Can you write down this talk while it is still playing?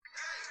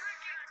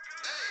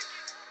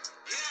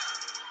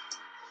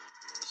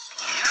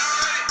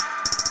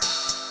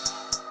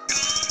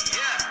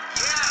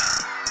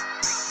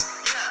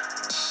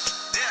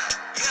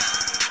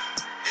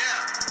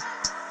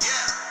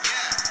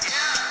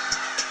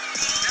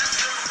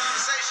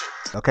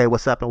Okay,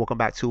 what's up, and welcome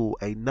back to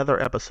another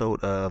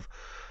episode of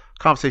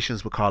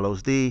Conversations with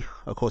Carlos D.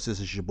 Of course, this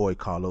is your boy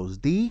Carlos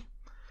D,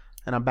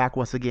 and I'm back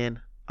once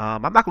again.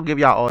 I'm not gonna give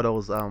y'all all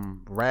those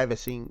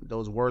ravishing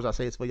those words I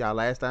said for y'all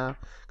last time,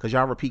 cause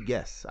y'all repeat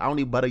guests. I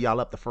only butter y'all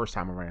up the first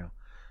time around.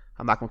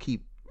 I'm not gonna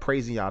keep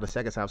praising y'all the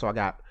second time. So I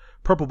got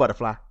Purple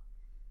Butterfly,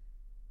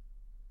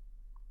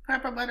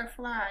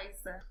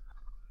 Prpbutrflyz.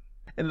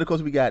 and then of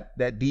course we got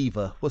that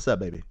diva. What's up,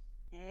 baby?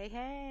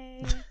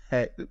 Hey.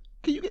 Hey,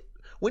 can you get?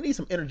 We need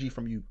some energy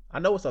from you. I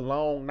know it's a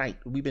long night.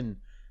 You've been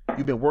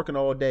working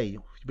all day.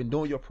 You've been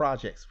doing your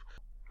projects.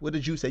 What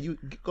did you say? You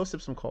go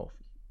sip some coffee.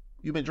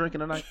 You been drinking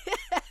tonight?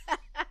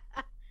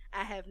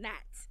 I have not.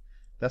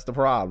 That's the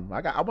problem.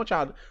 I want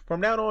y'all from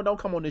now on. Don't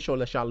come on this show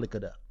unless y'all lick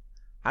it up.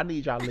 I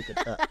need y'all lick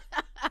it up.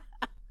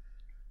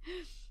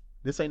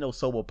 This ain't no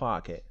sober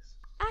podcast.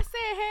 I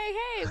said,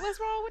 hey, what's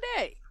wrong with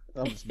that?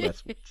 I'm just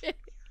messing with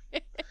you.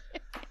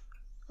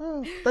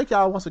 Oh, thank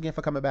y'all once again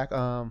for coming back.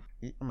 I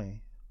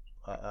mean,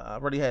 I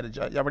already had a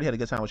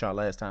good time with y'all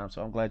last time,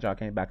 so I'm glad y'all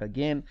came back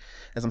again.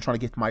 As I'm trying to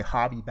get my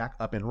hobby back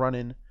up and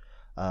running,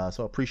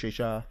 so appreciate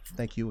y'all.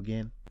 Thank you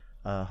again.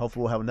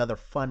 Hopefully we'll have another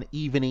fun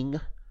evening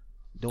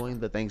doing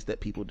the things that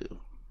people do.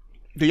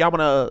 Do y'all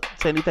want to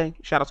say anything?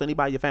 Shout out to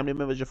anybody, your family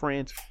members, your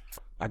friends?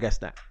 I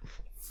guess not.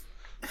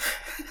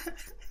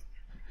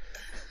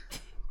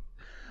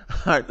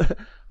 All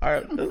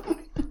right.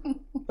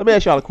 Let me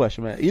ask y'all a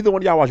question, man. Either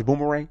one of y'all watch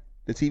Boomerang,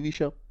 the TV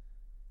show?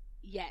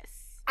 Yes.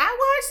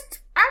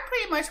 I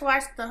pretty much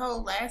watched the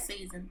whole last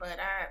season, but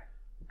I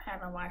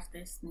haven't watched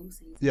this new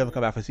season. You ever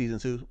come back for season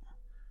 2?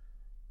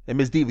 And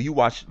Miss Diva, you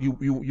watch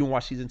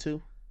season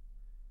 2?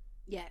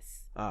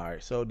 Yes. All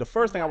right. So the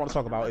first thing I want to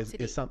talk about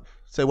is something.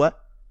 Say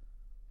what?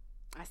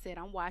 I said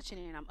I'm watching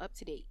it and I'm up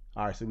to date.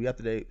 All right. So we up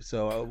to date.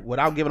 So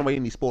without giving away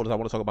any spoilers, I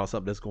want to talk about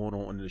something that's going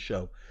on in the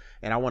show,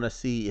 and I want to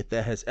see if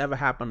that has ever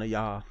happened to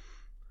y'all.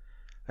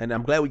 And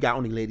I'm glad we got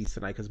only ladies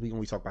tonight because we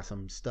can talk about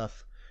some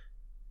stuff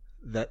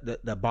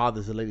that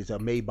bothers the ladies,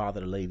 that may bother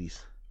the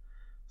ladies.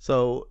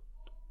 So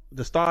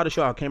the star of the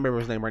show, I can't remember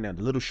his name right now.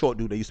 The little short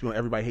dude that used to be on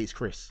Everybody Hates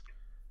Chris.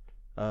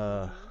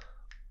 I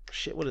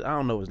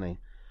don't know his name.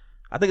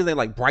 I think his name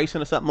like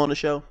Bryson or something on the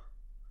show.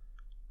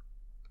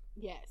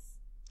 Yes.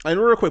 And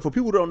real quick, for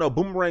people who don't know,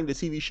 Boomerang, the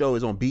TV show,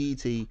 is on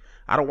BET.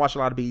 I don't watch a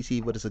lot of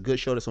BET, but it's a good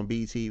show that's on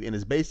BET, and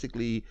it's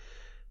basically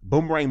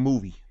Boomerang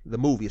movie. The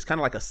movie. It's kind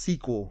of like a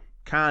sequel,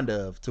 kind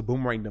of, to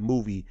Boomerang the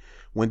movie.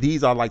 When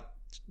these are like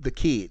the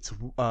kids.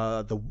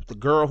 The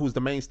girl who's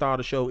the main star of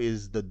the show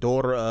is the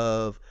daughter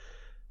of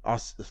I'm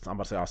about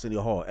to say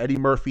Arsenio Hall, Eddie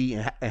Murphy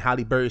and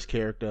Halle Berry's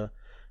character.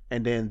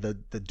 And then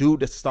the dude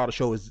that's the star of the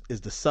show is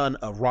the son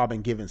of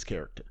Robin Givens'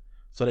 character.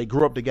 So they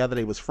grew up together.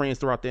 They was friends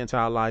throughout their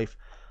entire life.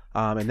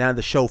 And now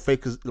the show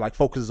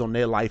focuses on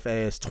their life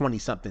as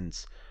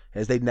 20-somethings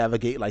as they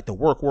navigate like the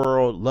work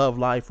world, love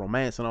life,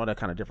 romance, and all that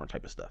kind of different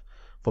type of stuff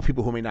for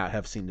people who may not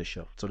have seen the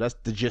show. So that's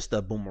the gist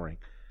of Boomerang.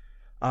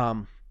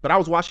 But I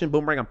was watching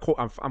Boomerang.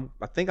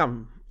 I think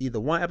I'm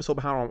either one episode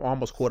behind or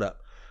almost caught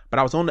up. But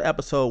I was on the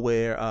episode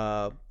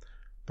where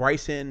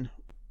Bryson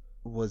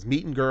was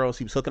meeting girls.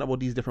 He was hooking up with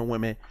these different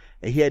women,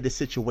 and he had this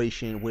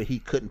situation where he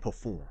couldn't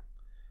perform.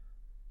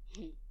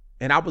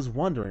 And I was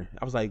wondering.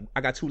 I was like,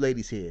 I got two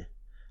ladies here.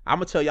 I'm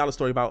gonna tell y'all a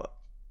story about.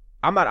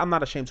 I'm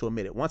not ashamed to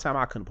admit it. One time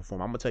I couldn't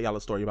perform. I'm gonna tell y'all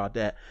a story about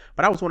that.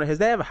 But I was wondering, has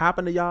that ever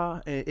happened to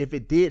y'all? And if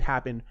it did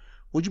happen,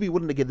 would you be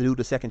willing to give the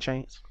dude a second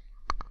chance?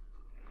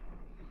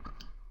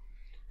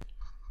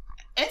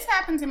 It's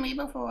happened to me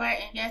before,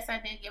 and yes, I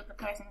did give the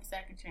person a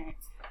second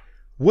chance.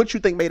 What you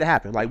think made it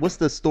happen? Like, what's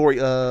the story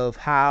of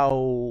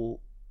how?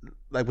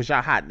 Like, was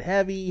y'all hot and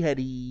heavy? Had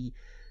he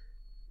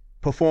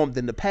performed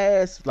in the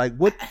past? Like,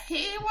 what?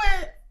 He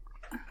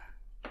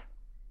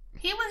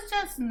was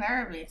just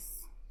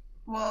nervous.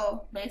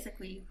 Well,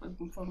 basically,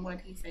 from what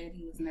he said,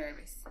 he was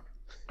nervous.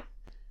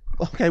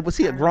 Okay, was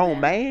he a grown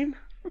man?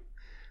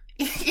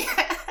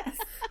 Yes.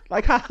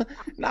 Like how?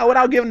 Now,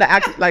 without giving the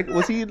act, like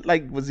was he in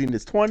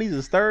his 20s,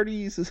 his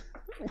 30s?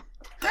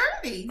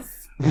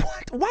 30s.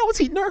 What? Why was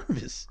he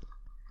nervous?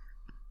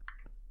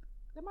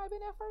 That might have been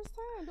that first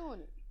time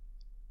doing it.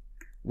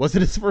 Was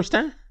it his first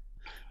time?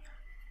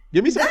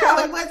 Give me some.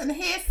 No, it wasn't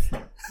his.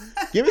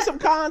 Give me some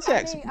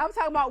context. I'm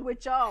talking about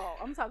with y'all.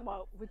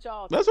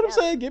 That's what I'm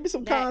saying. Give me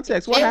some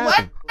context. What It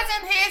happened?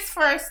 wasn't his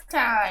first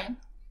time.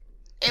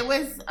 It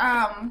was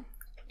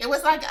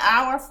like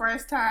our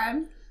first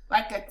time,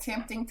 like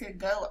attempting to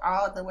go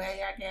all the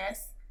way, I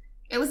guess.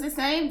 It was the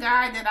same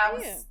guy that I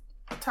was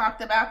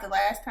talked about the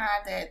last time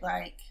that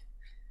like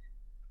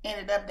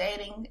ended up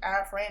dating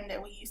our friend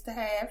that we used to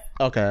have.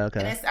 Okay.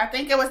 And I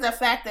think it was the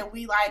fact that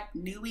we like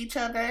knew each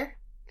other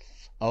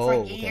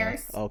for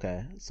years.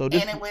 Okay. So and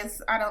it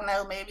was, I don't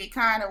know, maybe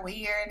kind of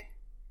weird.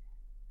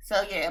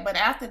 So yeah, but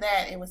after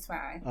that it was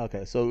fine.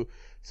 Okay. So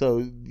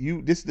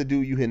this is the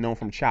dude you had known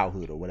from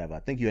childhood or whatever. I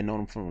think you had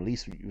known him from at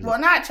least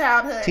not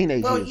childhood.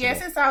 Teenage well, years yeah, ago.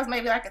 since I was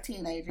maybe like a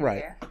teenager.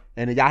 Right. Yeah.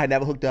 And then y'all had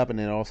never hooked up, and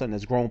then all of a sudden,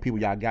 as grown people,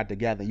 y'all got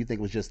together. And you think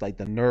it was just like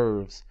the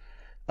nerves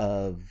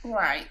of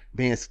Right.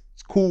 being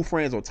cool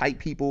friends or tight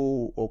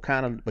people or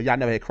kind of, but y'all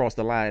never had crossed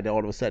the line. That all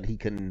of a sudden he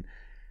couldn't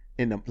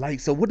end up like.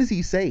 So what does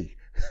he say?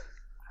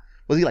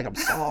 Was he like, "I'm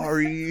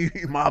sorry,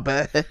 my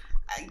bad"?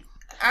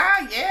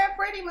 Yeah,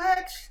 pretty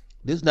much.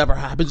 This never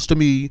happens to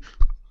me.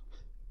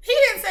 He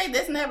didn't say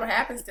this never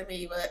happens to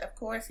me, but of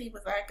course he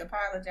was like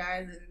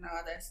apologizing and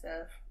all that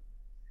stuff.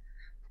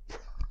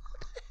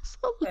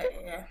 But,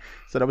 yeah.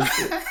 So that was.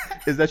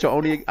 Is that your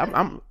only?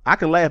 I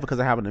can laugh because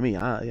it happened to me.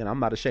 I'm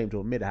not ashamed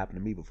to admit it happened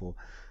to me before.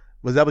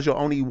 Was your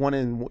only one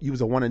and you was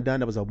a one and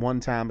done? That was a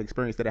one time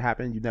experience that it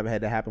happened. You never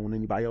had that happen with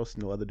anybody else,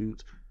 no other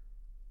dudes.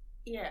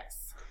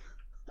 Yes.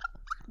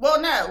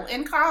 Well, no,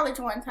 in college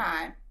one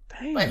time.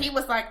 Damn. But he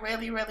was like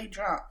really, really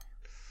drunk.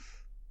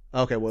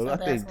 Okay, well So I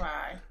think. that's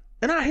why.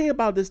 And I hear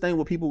about this thing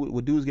where people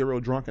with dudes get real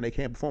drunk and they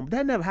can't perform. But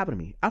that never happened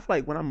to me. I feel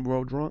like when I'm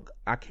real drunk,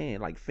 I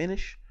can't like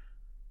finish,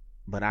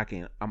 but I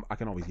can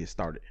always get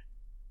started,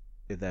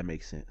 if that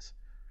makes sense.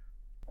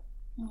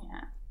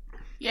 Yeah.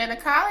 Yeah,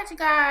 the college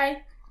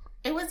guy,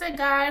 it was a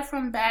guy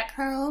from back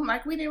home.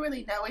 Like we didn't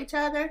really know each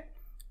other,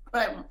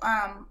 but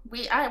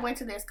I went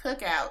to this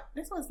cookout.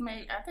 This was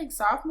maybe I think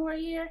sophomore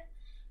year,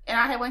 and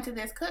I had went to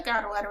this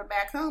cookout or whatever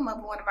back home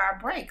over one of our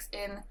breaks,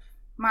 and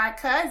my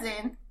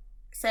cousin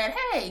said,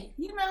 "Hey,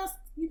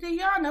 do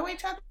y'all know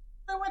each other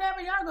or whatever?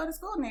 Y'all go to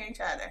school near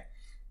each other."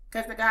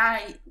 Because the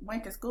guy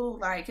went to school,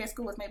 like, his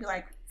school was maybe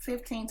like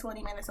 15,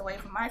 20 minutes away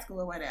from my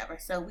school or whatever.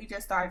 So we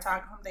just started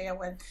talking from there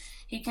when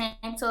he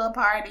came to a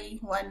party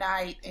one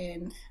night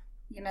and,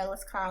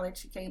 it's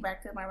college. He came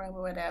back to my room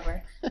or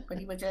whatever. But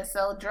he was just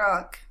so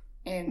drunk.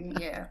 And,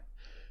 yeah.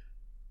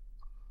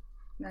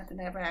 Nothing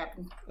ever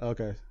happened.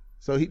 Okay.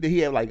 So did he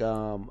have like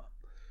a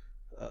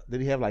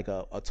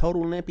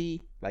total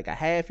limpy, like a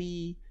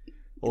halfy?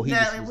 Or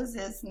it was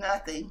just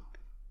nothing.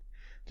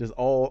 Just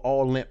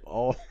all limp,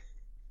 all.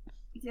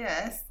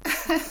 Yes.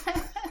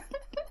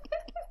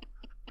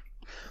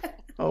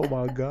 Oh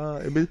my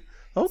God. Okay.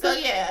 So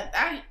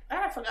yeah,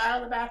 I forgot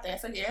all about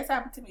that. So yeah, it's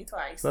happened to me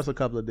twice. So that's a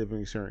couple of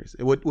different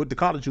experiences. With the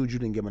college dudes, you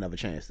didn't give him another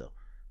chance though.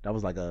 That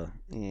was like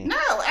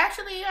No,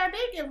 actually, I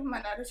did give him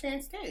another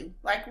chance too.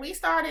 Like we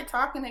started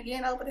talking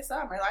again over the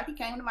summer. Like he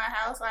came to my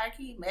house. Like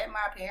he met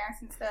my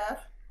parents and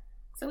stuff.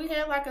 So we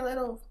had like a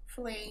little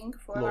fling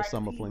for like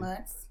a few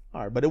months.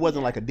 All right, but it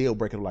wasn't like a deal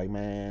breaker. Like,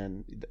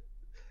 man.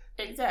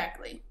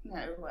 Exactly. No,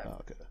 it wasn't.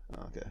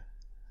 Okay.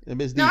 And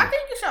Ms. No, Diva. I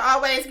think you should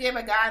always give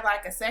a guy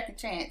like a second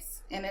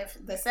chance. And if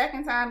the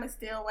second time is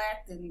still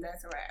whack, then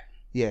that's a wrap.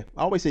 Yeah,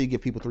 I always say you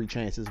give people 3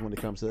 chances when it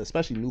comes to,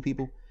 especially new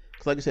people.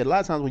 Because like I said, a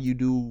lot of times when you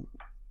do,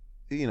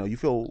 you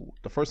feel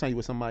the first time you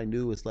with somebody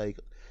new, it's like,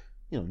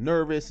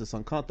 nervous, it's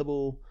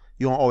uncomfortable.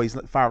 You don't always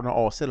fire on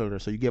all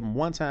cylinders. So you give them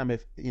one time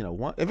if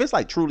it's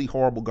like truly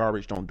horrible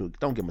garbage, don't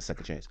give them a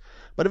second chance.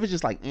 But if it's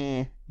just like,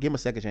 give them a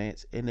second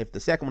chance. And if the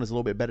second one is a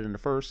little bit better than the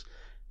first,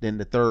 then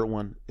the third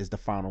one is the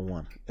final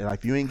one. And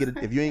like if you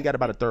ain't got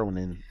about a third one,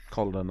 then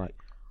call it a night.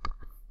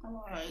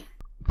 All right.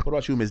 What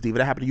about you, Ms. Diva?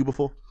 That happened to you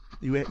before?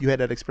 You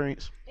had that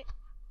experience?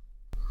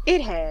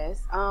 It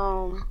has.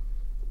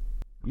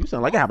 You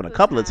sound like it happened a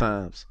couple of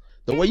times.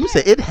 The way you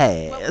said it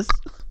has.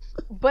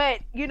 But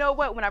you know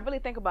what? When I really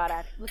think about it,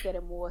 I look at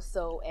it more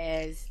so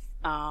as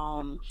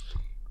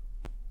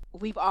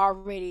we've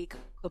already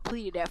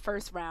completed that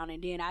first round,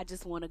 and then I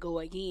just want to go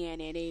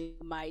again, and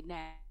it might not.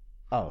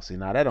 Oh, see,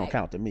 now that don't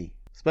count to me.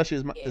 Especially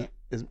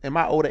as in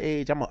my older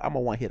age, I'm a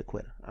one hitter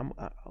quitter.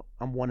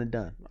 I'm one and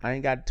done. I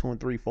ain't got 2 and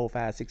 3, 4,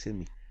 5, 6 in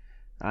me.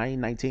 I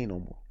ain't 19 no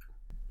more.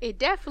 It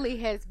definitely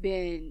has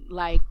been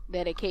like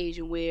that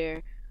occasion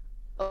where,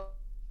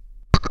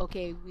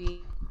 okay,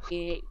 we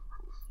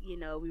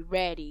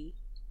ready.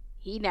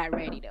 He not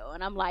ready though,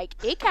 and I'm like,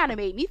 it kind of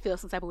made me feel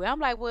some type of way. I'm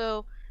like,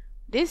 well,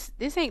 this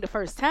ain't the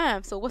first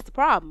time, so what's the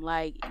problem?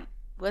 Like,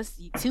 what's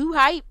you too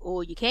hype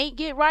or you can't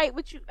get right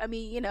with you? I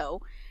mean,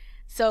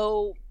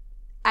 so.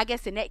 I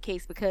guess in that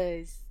case,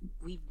 because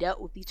we've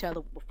dealt with each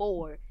other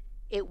before,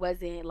 it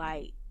wasn't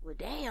like, well,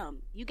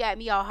 damn, you got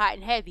me all hot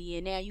and heavy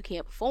and now you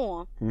can't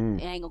perform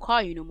and I ain't gonna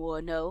call you no more.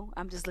 No,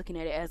 I'm just looking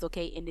at it as,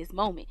 okay, in this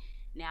moment.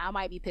 Now, I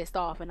might be pissed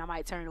off and I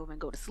might turn over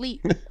and go to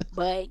sleep.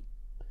 But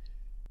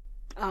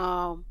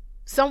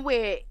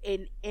somewhere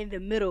in the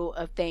middle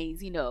of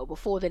things,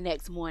 before the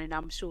next morning,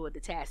 I'm sure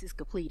the task is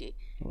completed.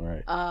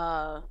 Right.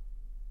 I'm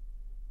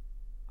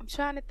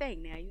trying to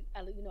think now.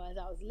 As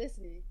I was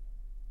listening,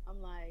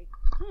 I'm like,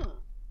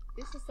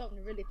 this is something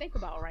to really think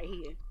about right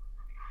here.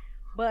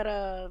 But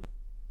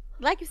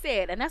like you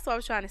said, and that's what I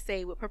was trying to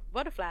say with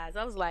Prpbutrflyz,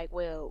 I was like,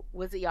 well,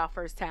 was it y'all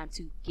first time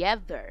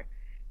together?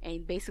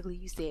 And basically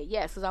you said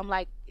yes. So I'm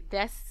like,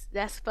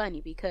 that's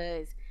funny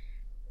because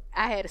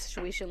I had a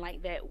situation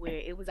like that where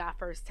it was our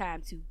first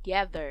time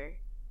together,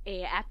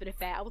 and after the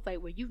fact I was like,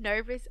 were you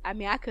nervous? I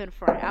mean, I couldn't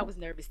front. I was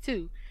nervous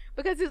too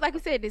because it's like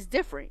you said, it's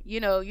different. You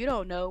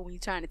don't know when you're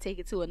trying to take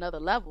it to another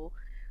level.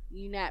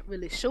 You're not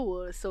really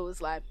sure, so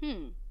it's like,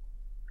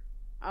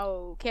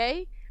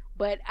 okay.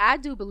 But I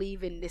do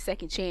believe in the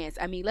second chance.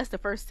 I mean, that's the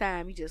first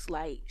time you just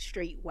like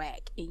straight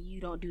whack and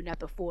you don't do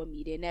nothing for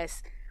me, then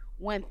that's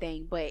one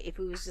thing. But if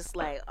it was just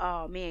like,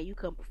 oh man, you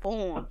couldn't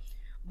perform,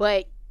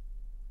 But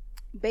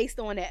based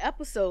on that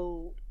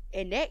episode,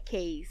 in that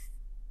case,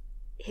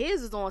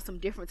 his was on some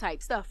different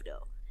type stuff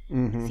though.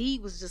 Mm-hmm. He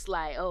was just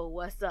like, "Oh,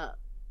 what's up?"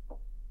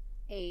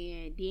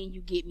 And then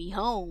you get me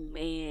home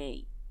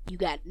and you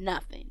got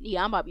nothing.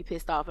 Yeah, I'm about to be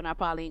pissed off, and I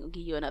probably ain't gonna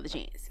give you another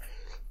chance.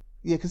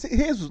 Yeah, because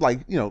his was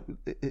like,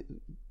 it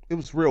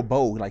was real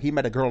bold. Like, he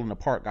met a girl in the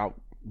park out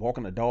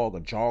walking a dog or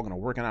jogging or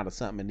working out or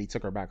something, and he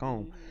took her back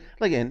home.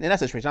 Like, in that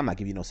situation, I'm not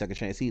giving you no second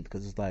chance either,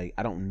 because it's like,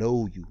 I don't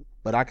know you.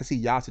 But I can see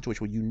y'all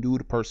situation where you knew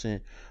the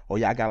person, or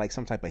y'all got like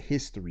some type of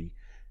history,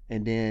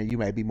 and then you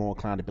might be more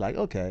inclined to be like,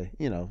 okay,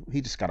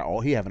 he just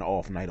he having an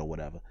off night or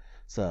whatever.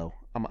 So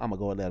I'm gonna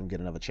go and let him get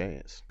another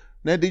chance.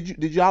 Now, did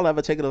y'all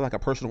ever take it as like a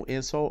personal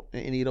insult in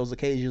any of those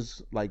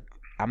occasions? Like,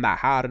 I'm not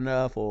hot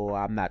enough, or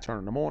I'm not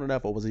turning them on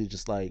enough, or was it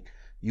just like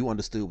you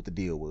understood what the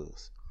deal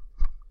was?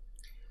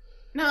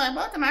 No, in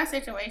both of my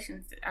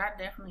situations, I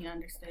definitely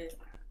understood.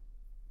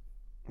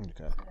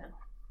 Okay. Yeah.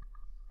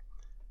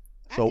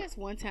 I guess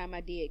one time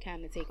I did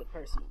kind of take it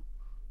personal,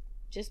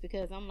 just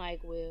because I'm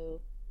like,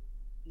 well,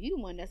 you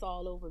the one that's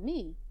all over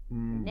me.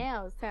 And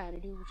now it's time to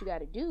do what you got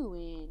to do,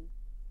 and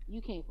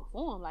you can't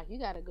perform. Like, you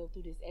got to go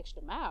through this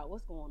extra mile.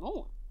 What's going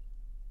on?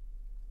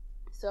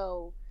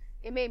 So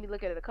it made me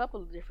look at it a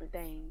couple of different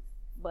things.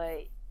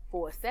 But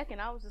for a second,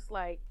 I was just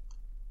like,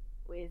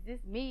 well, is this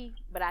me?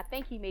 But I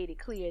think he made it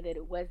clear that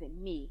it wasn't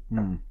me.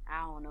 I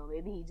don't know.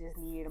 Maybe he just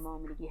needed a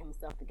moment to get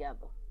himself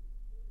together.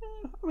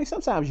 I mean,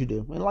 sometimes you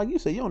do. And like you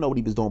said, you don't know what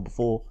he was doing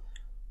before.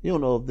 You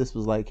don't know if this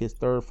was like his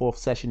third, fourth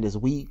session this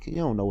week. You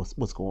don't know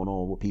what's going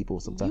on with people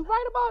sometimes. You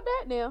right about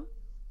that now.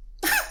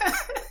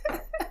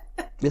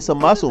 It's a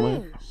muscle,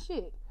 man.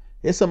 Shit.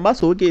 It's a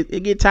muscle.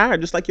 It get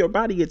tired just like your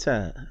body get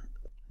tired.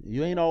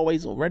 You ain't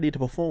always ready to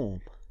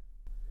perform.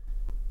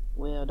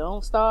 Well,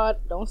 don't start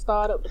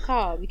up the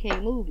car. We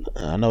can't move it.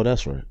 I know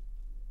that's right.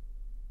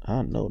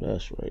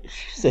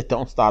 She said,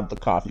 "Don't start the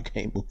car if you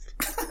can't move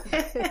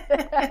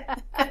it."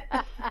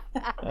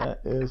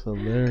 That is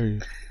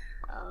hilarious.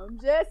 I'm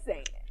just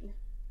saying.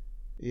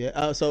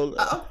 Yeah. So,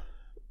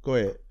 go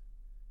ahead.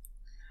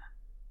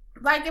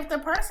 Like, if the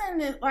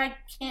person is like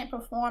can't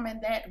perform in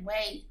that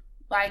way,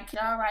 like,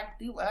 y'all like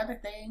do other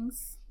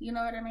things. You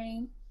know what I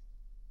mean?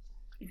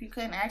 If you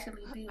couldn't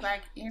actually do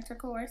like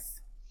intercourse.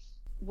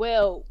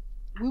 Well,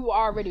 we were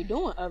already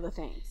doing other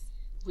things,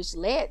 which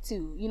led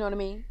to, you know what I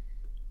mean,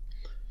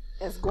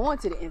 us going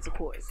to the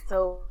intercourse.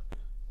 So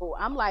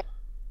I'm like,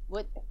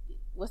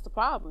 what's the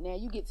problem? Now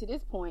you get to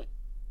this point,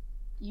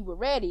 you were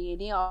ready,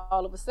 and then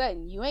all of a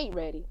sudden you ain't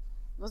ready.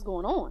 What's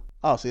going on?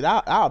 Oh, see,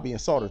 I'll be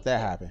insulted if that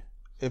happened.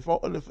 If I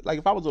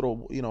was with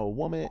a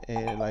woman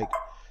and like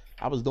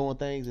I was doing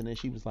things and then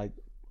she was like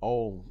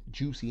all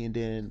juicy, and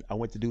then I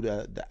went to do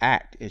the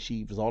act and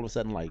she was all of a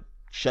sudden like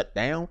shut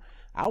down,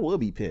 I would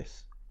be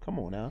pissed. Come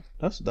on now,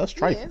 that's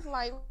trifling. Yeah, it's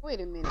like, wait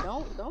a minute,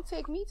 don't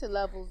take me to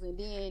levels and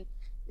then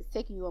it's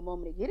taking you a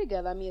moment to get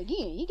together. I mean,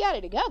 again, you got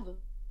it together,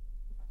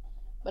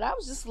 but I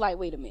was just like,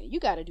 wait a minute, you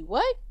got to do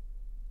what?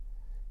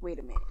 Wait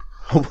a minute.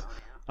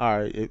 All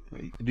right,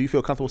 do you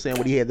feel comfortable saying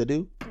what he had to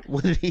do?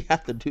 What did he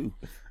have to do?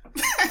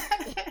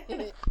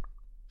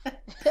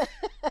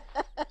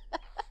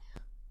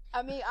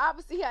 I mean,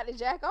 obviously he had to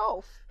jack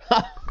off.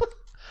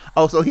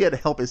 Oh, so he had to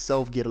help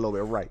himself get a little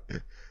bit right.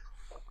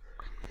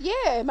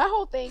 Yeah, my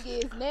whole thing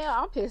is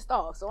now I'm pissed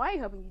off, so I ain't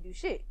helping you do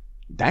shit.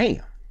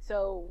 Damn.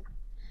 So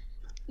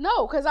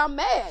no, cause I'm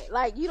mad.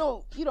 Like, you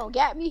don't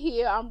got me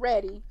here. I'm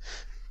ready.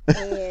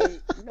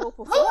 And no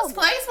performance. Whose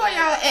place were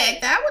y'all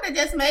at? I would have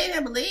just made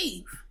him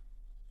leave.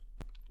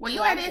 Were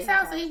you at his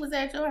house or he was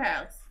at your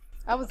house?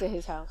 I was at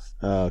his house.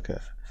 Oh, okay.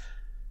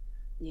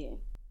 Yeah.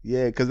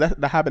 Yeah, because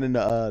that happened in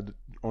the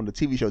on the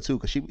TV show too.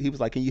 Because he was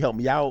like, "Can you help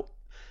me out?"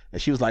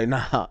 And she was like,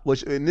 "Nah."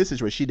 Which in this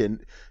situation, she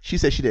didn't. She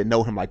said she didn't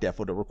know him like that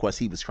for the request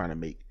he was trying to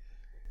make.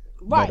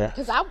 Right.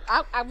 Because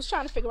I was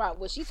trying to figure out,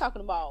 was she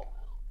talking about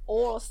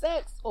oral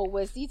sex or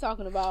was he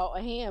talking about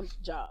a hand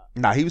job?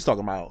 Nah, he was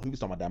talking about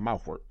that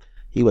mouth work.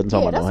 He wasn't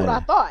talking about no hand. Yeah,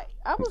 that's what I thought.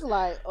 I was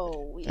like,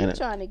 oh, you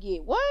trying to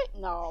get what?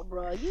 No,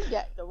 bro, you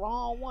got the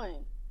wrong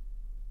one.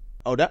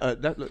 Oh,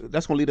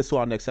 that's gonna lead us to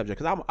our next subject,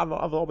 because I've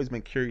always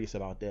been curious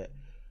about that.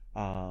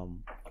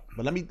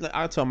 But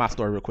I'll tell my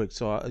story real quick.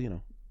 So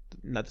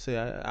not to say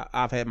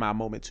I've had my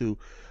moment too,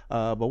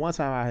 but one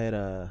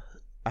time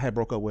I had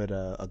broke up with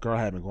a girl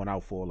I had been going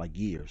out for like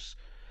years,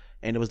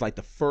 and it was like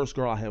the first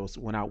girl I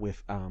went out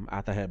with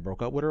after I had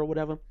broke up with her or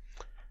whatever,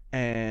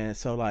 and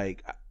so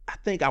like I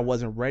think I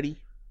wasn't ready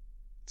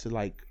to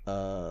like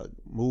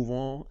move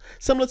on,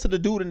 similar to the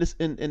dude in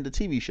the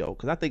TV show,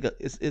 because I think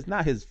it's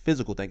not his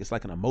physical thing, it's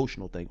like an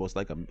emotional thing, or it's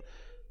like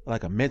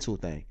a mental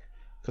thing,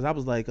 because I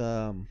was like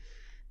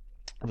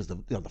it was the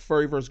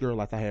very first girl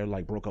I had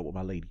like broke up with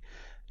my lady,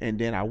 and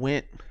then I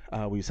went,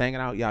 we was hanging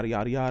out, yada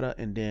yada yada,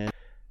 and then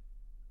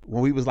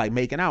when we was like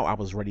making out, I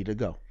was ready to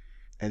go,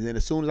 and then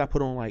as soon as I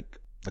put on like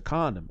the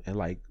condom and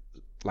like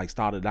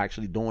started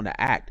actually doing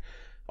the act,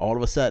 all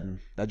of a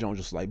sudden that joint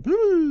just like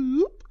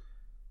bloop,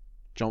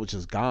 joint was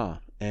just gone,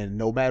 and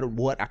no matter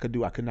what I could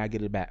do, I could not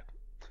get it back.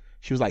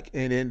 She was like,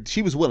 and then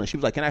she was willing. She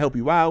was like, can I help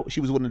you out?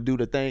 She was willing to do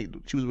the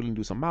thing. She was willing to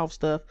do some mouth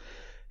stuff.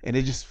 And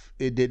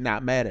it did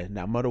not matter.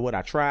 No matter what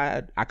I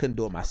tried, I couldn't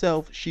do it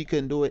myself. She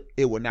couldn't do it.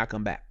 It would not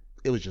come back.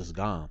 It was just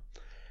gone.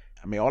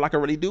 I mean, all I could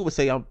really do was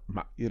say,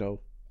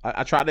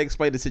 I tried to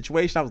explain the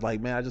situation. I was like,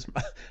 man,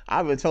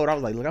 I've been told, I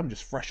was like, look, I'm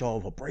just fresh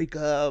off a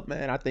breakup,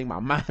 man. I think my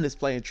mind is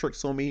playing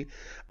tricks on me.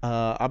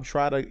 I'm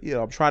trying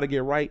to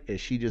get right. And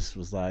she just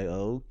was like,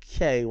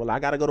 okay, well, I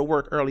got to go to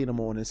work early in the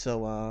morning.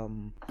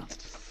 So,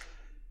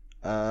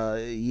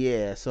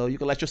 yeah, so you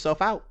can let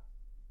yourself out.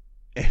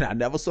 And I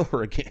never saw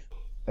her again.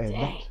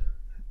 Dang.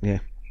 Yeah.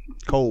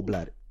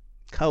 Cold-blooded.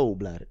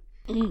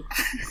 Mm.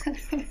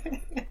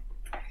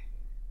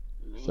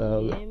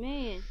 So,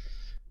 man.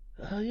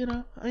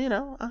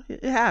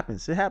 It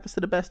happens. It happens to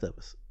the best of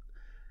us.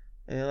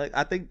 And like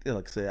I think,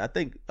 like I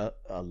said,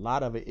 a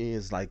lot of it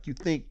is like you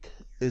think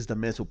is the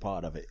mental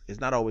part of it.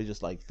 It's not always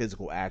just like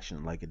physical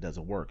action, like it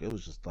doesn't work. It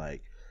was just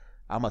like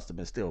I must have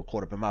been still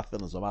caught up in my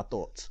feelings or my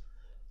thoughts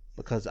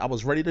because I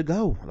was ready to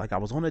go. Like I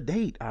was on a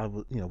date.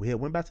 We had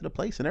went back to the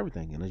place and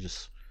everything, and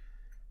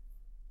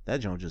that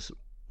joint just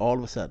all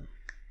of a sudden,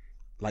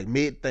 like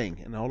mid thing,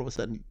 and all of a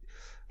sudden.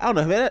 I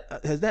don't know.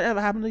 Has that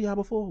ever happened to y'all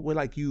before? Where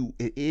like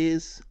it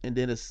is, and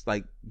then it's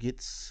like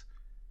gets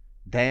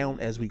down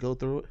as we go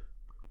through it.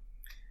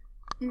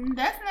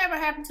 That's never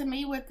happened to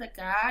me with a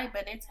guy,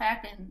 but it's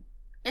happened.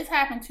 It's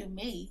happened to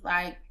me,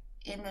 like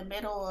in the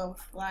middle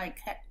of like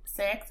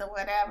sex or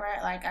whatever.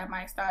 Like I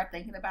might start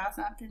thinking about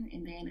something,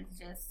 and then it's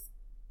just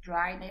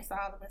dryness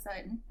all of a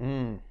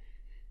sudden.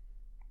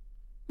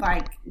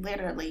 Like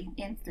literally,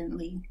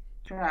 instantly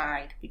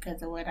dried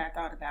because of what I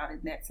thought about in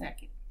that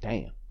second.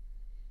 Damn.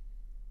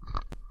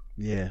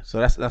 Yeah, so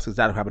that's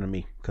exactly what happened to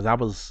me because I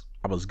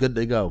was good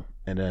to go,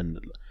 and then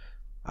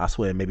I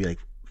swear maybe like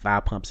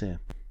 5 pumps in,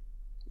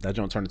 that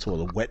joint turned into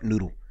a wet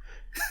noodle,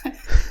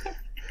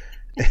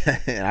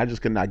 and I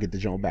just could not get the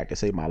joint back to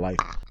save my life.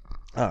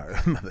 All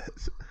right, my bad.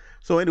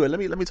 So anyway, let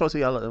me talk to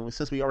y'all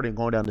since we already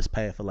going down this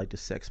path of like the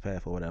sex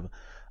path or whatever.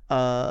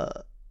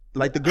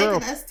 Like the girl.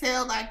 Making us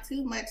tell like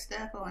too much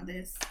stuff on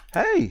this.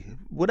 Hey,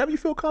 whatever you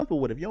feel comfortable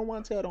with. If you don't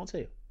want to tell, don't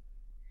tell.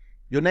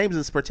 Your name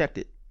is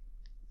protected.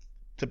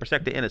 To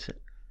protect the innocent.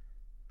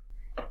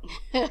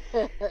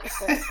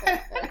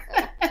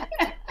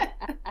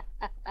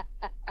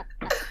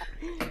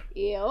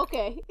 Yeah,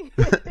 okay.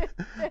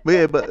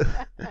 but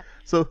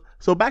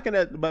so back in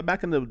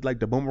the like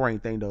the boomerang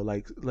thing though,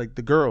 like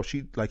the girl,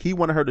 he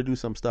wanted her to do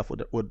some stuff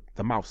with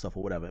the mouth stuff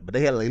or whatever, but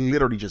they had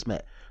literally just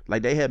met.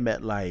 Like they had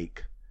met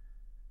like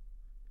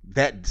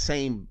that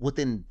same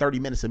within 30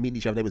 minutes of meeting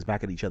each other, they was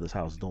back at each other's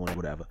house doing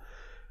whatever.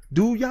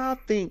 Do y'all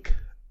think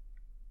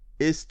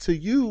it's to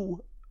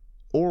you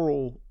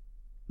oral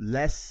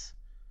less?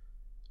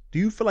 Do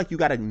you feel like you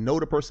got to know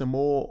the person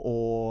more,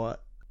 or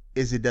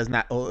does it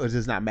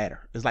not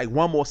matter? It's like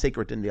one more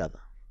sacred than the other.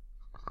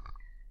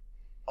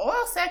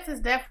 Oral sex is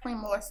definitely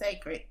more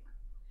sacred.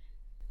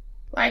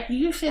 Like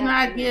you should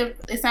not give.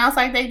 It sounds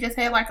like they just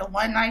had like a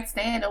one night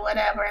stand or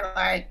whatever.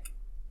 Like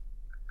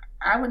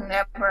I would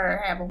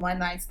never have a one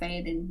night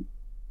stand and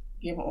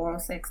give oral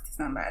sex to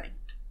somebody.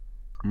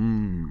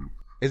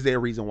 Is there a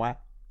reason why?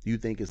 Do you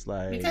think it's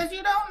like because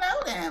you don't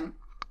know them?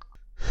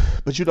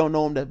 But you don't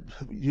know him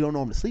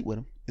to sleep with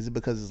him. Is it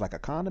because it's like a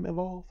condom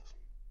involved?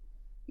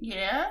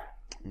 Yeah.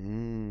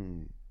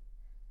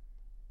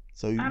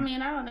 So I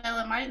mean, I don't know.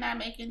 It might not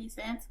make any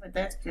sense, but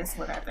that's just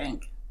what I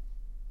think.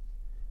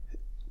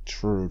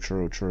 True.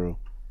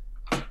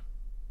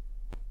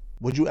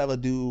 Would you ever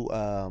do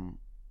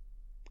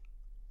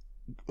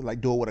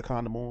like do it with a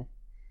condom on?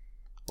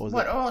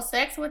 Oral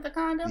sex with a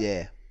condom?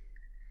 Yeah.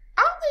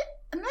 I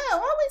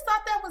always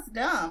thought that was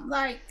dumb.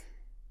 Like,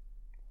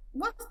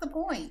 what's the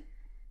point?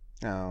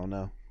 I don't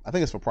know. I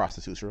think it's for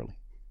prostitutes, really.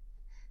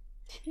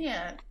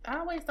 Yeah, I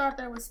always thought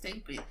that was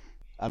stupid.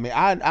 I mean,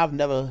 I've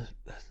never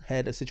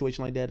had a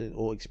situation like that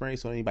or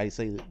experience or anybody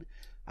say that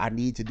I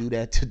need to do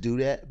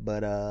that,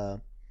 but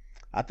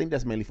I think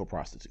that's mainly for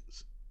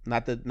prostitutes.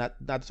 Not to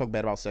talk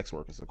bad about sex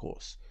workers, of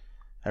course.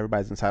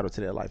 Everybody's entitled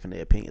to their life and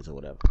their opinions or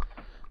whatever.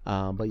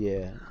 But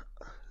yeah.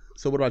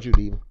 So what about you,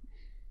 Diva?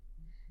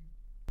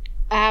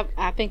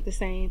 I think the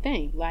same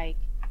thing. Like,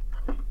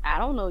 I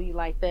don't know you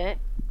like that.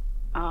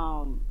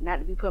 Not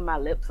to be putting my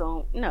lips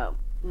on. No,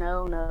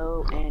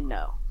 and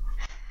no.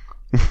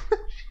 She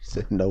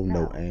said no,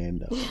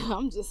 and no.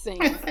 I'm just saying.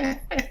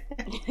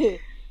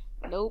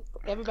 Nope.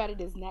 Everybody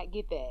does not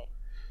get that.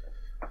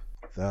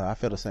 I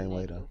feel the same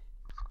way though.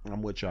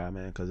 I'm with y'all,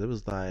 man, because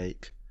it's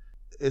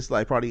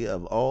like probably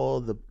of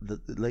all the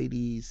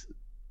ladies,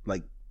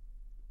 like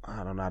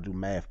I don't know how to do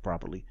math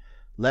properly,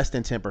 less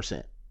than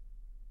 10%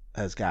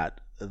 has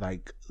got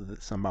like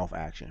some mouth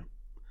action.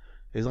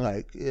 It's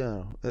like,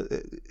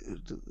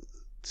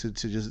 to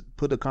just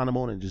put the condom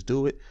on and just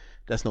do it.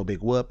 That's no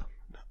big whoop.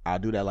 I'll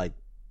do that like,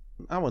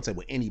 I wouldn't say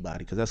with anybody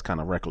because that's kind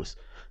of reckless.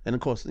 And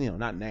of course,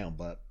 not now,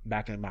 but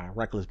back in my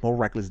more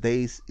reckless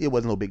days, it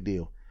wasn't no big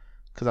deal.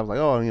 Because I was like,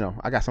 oh,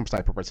 I got some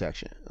type of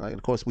protection. Like,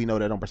 of course, we know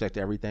that don't protect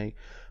everything.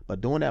 But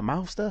doing that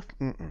mouth stuff,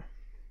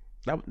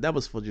 That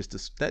was for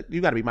just that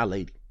you got to be my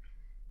lady,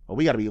 or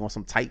we got to be on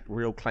some tight,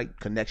 real tight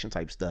connection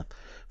type stuff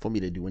for me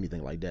to do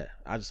anything like that.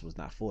 I just was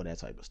not for that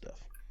type of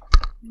stuff.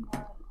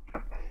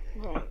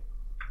 Right.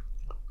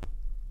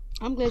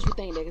 I'm glad you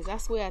think that, because I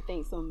swear I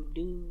think some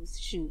dudes,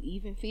 shoot,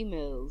 even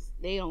females,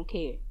 they don't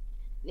care.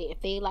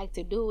 If they like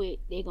to do it,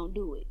 they gonna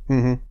do it.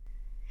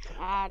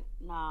 I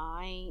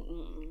ain't.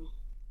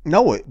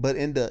 No, but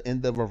in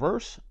the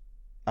reverse,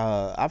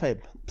 I've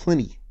had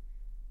plenty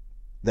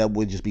that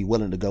would just be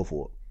willing to go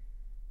for it.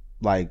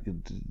 Like,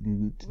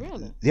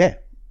 Really? Yeah.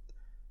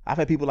 I've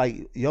had people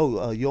like,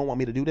 yo, you don't want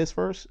me to do this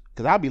first?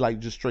 Because I'll be like,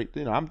 just straight,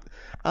 I'm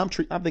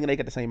thinking they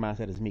got the same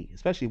mindset as me,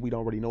 especially if we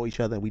don't really know each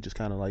other and we just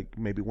kind of like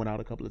maybe went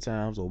out a couple of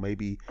times, or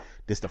maybe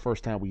this the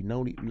first time we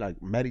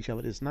met each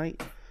other this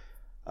night.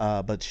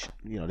 But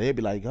they'd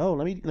be like, oh,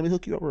 let me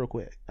hook you up real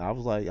quick. I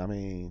was like, I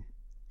mean,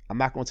 I'm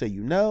not gonna tell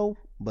you no,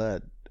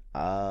 but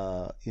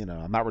I'm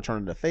not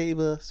returning the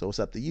favor, so it's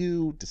up to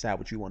you. Decide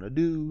what you want to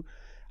do.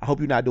 I hope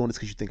you're not doing this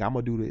because you think I'm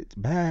gonna do it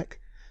back.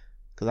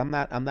 Because I'm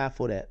not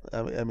for that.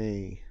 I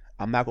mean,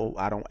 I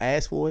don't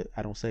ask for it.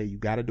 I don't say you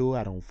got to do it.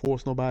 I don't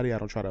force nobody. I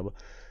don't try to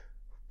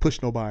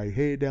push nobody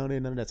head down there.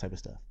 None of that type of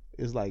stuff.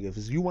 It's like, if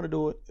you want to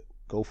do it,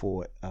 go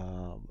for it.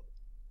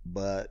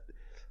 But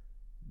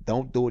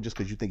don't do it just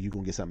because you think you're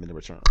going to get something in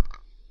return.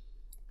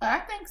 I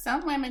think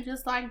some women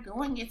just like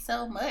doing it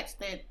so much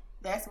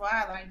that's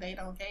why like they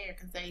don't care,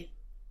 because they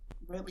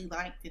really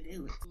like to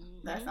do it.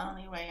 That's the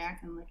only way I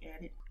can look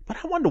at it. But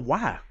I wonder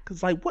why.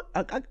 Because, like, what,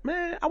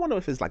 man, I wonder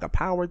if it's like a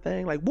power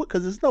thing. Like, what?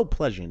 Because there's no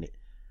pleasure in it.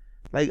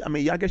 Like, I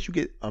mean, I guess you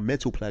get a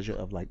mental pleasure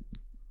of, like,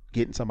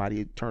 getting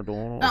somebody turned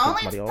on. The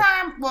only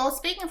time, well,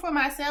 speaking for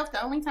myself,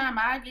 the only time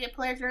I get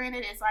pleasure in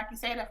it is, like you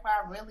said, if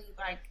I really,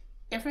 like,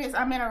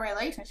 I'm in a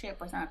relationship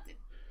or something.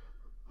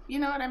 You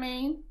know what I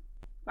mean?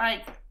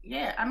 Like,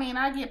 yeah, I mean,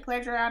 I get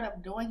pleasure out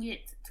of doing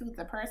it to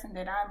the person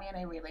that I'm in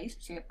a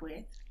relationship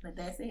with, but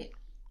that's it.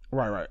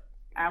 Right.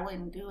 I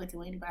wouldn't do it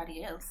to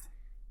anybody else.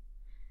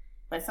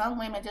 But some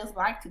women just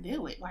like to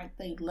do it. Like,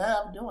 they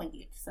love doing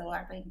it. So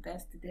I think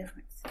that's the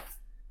difference.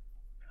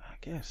 I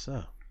guess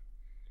so.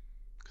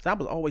 Because I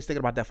was always thinking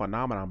about that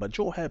phenomenon. But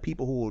you'll have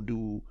people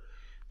who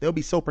they'll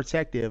be so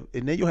protective.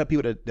 And then you'll have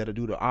people that'll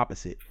do the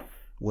opposite.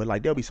 Where,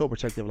 like, they'll be so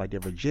protective, like,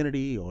 their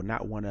virginity or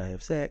not want to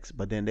have sex.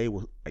 But then they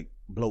will, like,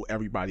 blow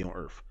everybody on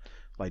earth.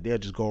 Like, they'll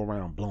just go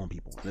around blowing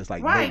people. And it's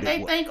like, right.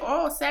 They think,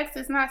 sex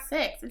is not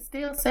sex. It's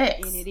still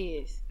sex. And it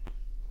is.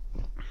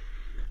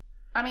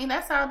 I mean,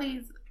 that's how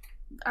the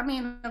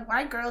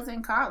white girls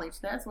in college,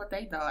 that's what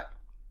they thought.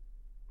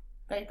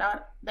 They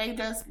thought they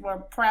just were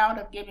proud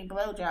of giving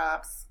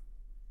blowjobs,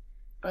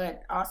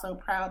 but also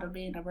proud of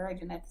being a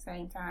virgin at the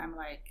same time.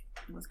 Like,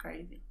 it was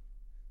crazy.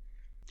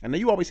 And then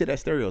you always hear that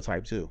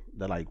stereotype, too,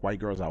 that, like, white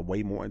girls are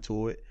way more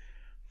into it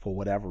for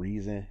whatever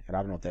reason. And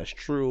I don't know if that's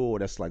true or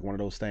that's, like, one of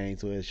those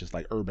things where it's just,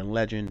 like, urban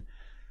legend.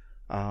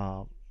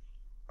 I'm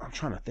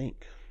trying to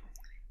think.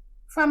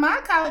 From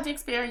my college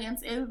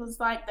experience, it was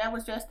like that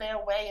was just their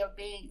way of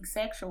being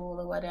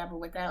sexual or whatever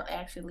without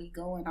actually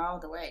going all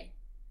the way.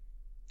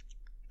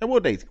 And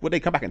would they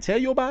come back and tell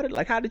you about it?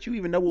 Like, how did you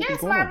even know what was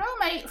going on? Yes,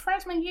 my roommate,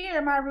 freshman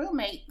year,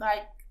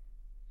 like,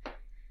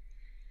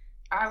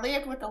 I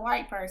lived with a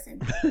white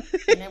person.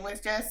 And it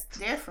was just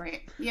different,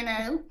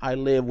 I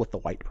live with a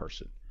white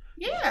person.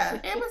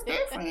 Yeah, it was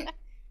different.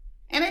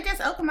 And it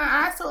just opened my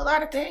eyes to a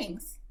lot of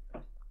things.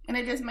 And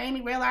it just made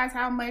me realize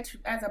how much,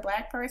 as a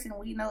black person,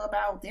 we know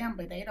about them,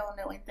 but they don't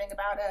know anything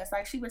about us.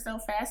 Like, she was so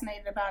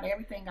fascinated about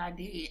everything I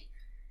did,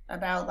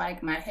 about,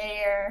 like, my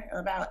hair,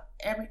 about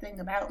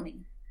everything about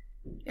me.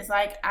 It's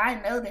like, I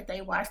know that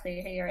they wash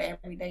their hair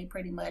every day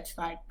pretty much,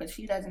 like, but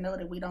she doesn't know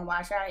that we don't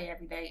wash our hair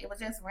every day. It was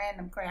just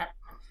random crap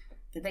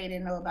that they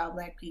didn't know about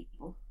black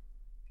people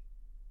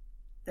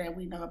that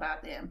we know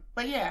about them.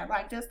 But yeah,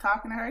 like, just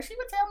talking to her, she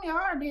would tell me all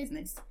her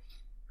business.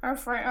 Her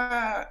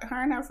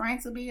and her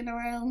friends would be in the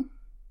room.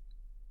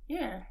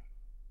 Yeah.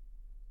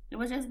 It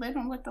was just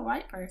living with the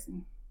white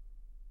person.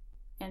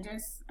 And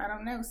just, I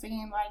don't know,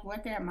 seeing, like,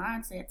 what their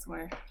mindsets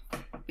were.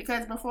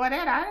 Because before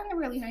that, I didn't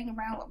really hang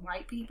around with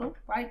white people.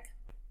 Like,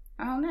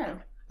 I don't know.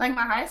 Like,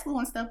 my high school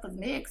and stuff was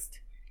mixed.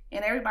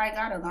 And everybody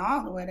got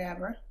along or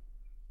whatever.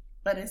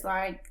 But it's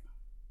like,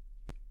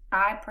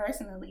 I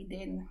personally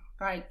didn't,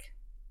 like,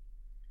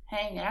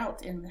 hang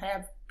out and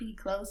be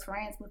close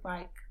friends with,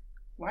 like,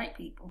 white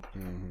people.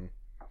 Mm-hmm.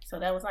 So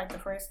that was, like,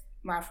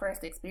 my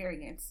first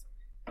experience.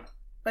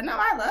 But no,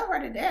 I love her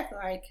to death.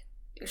 Like,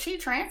 if she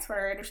hadn't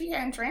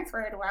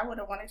transferred, I would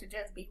have wanted to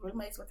just be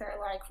roommates with her,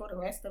 like, for the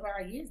rest of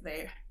our years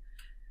there.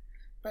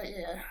 But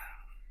yeah.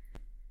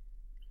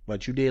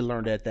 But you did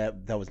learn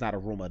that was not a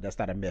rumor. That's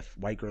not a myth.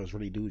 White girls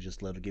really do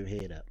just love to give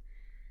head up.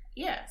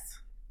 Yes.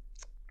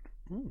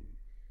 Well,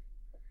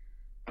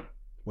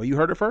 you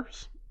heard it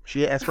first.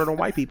 She an expert on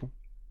white people.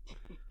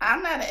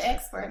 I'm not an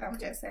expert. I'm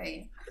just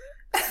saying.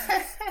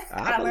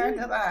 I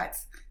learned a lot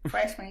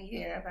freshman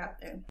year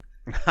about them.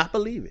 I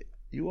believe it.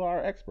 You are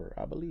an expert.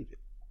 I believe it.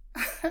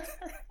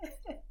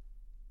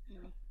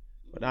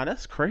 But now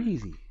that's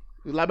crazy.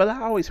 Like, but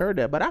I always heard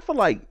that. But I feel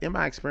like, in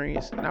my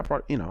experience, and I've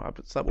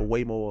slept with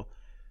way more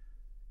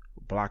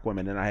black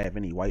women than I have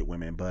any white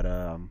women. But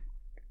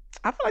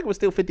I feel like it was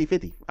still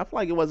 50-50. I feel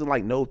like it wasn't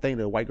like no thing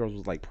that white girls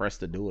was like pressed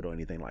to do it or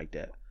anything like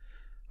that.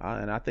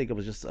 And I think it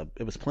was just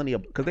it was plenty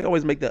of, because they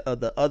always make the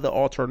other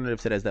alternative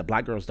to that is that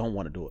black girls don't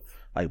want to do it.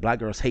 Like black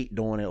girls hate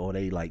doing it, or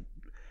they like,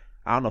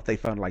 I don't know if they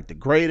found like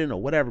degrading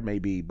or whatever it may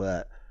be,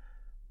 but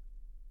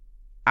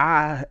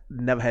I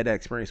never had that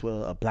experience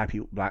where a black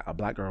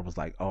girl was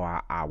like, oh,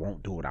 I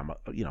won't do it.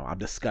 I'm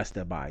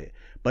disgusted by it.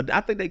 But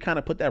I think they kind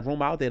of put that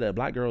rumor out there that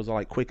black girls are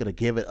like quicker to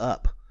give it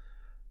up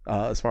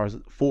as far as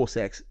full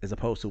sex as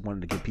opposed to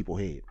wanting to give people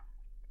head.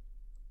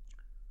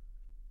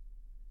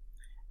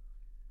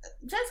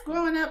 Just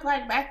growing up,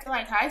 like back to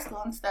like high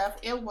school and stuff,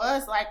 it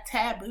was like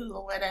taboo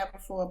or whatever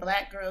for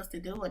black girls to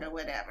do it or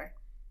whatever.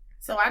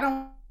 So I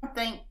don't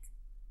think,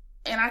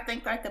 and I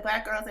think like the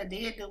black girls that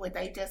did do it,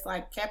 they just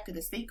like kept it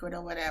a secret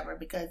or whatever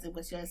because it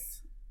was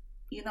just,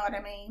 you know what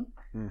I mean?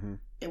 Mm-hmm.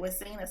 It was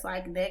seen as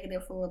like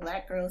negative for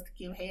black girls to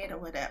give head or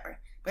whatever.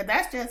 But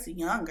that's just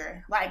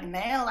younger. Like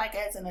now, like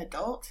as an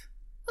adult,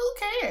 who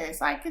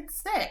cares? Like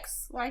it's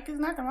sex. Like there's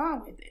nothing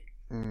wrong with it.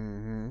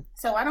 Mm-hmm.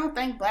 So I don't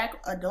think black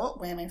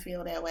adult women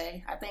feel that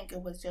way. I think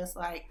it was just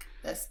like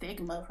a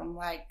stigma from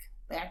like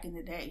back in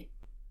the day.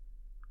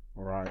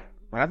 Right.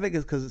 And I think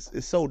it's because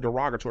it's so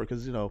derogatory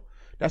because,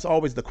 that's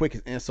always the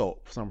quickest insult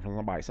from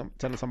somebody.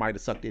 Telling somebody to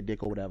suck their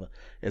dick or whatever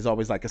is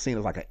always like seen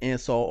as like an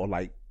insult or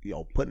like,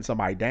 putting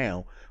somebody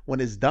down when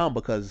it's dumb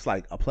because it's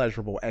like a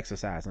pleasurable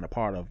exercise and a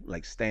part of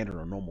like standard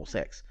or normal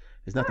sex.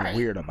 There's nothing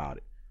weird about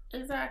it.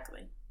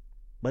 Exactly.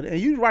 But and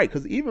you're right,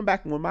 because even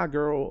back when my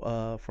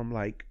girl from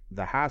like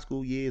the high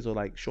school years or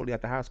like shortly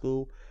after high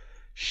school,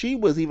 she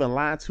was even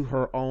lying to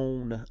her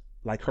own,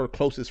 like her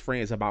closest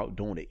friends about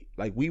doing it.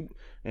 Like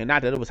and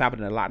not that it was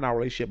happening a lot in our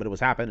relationship, but it was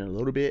happening a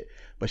little bit.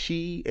 But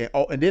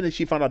and then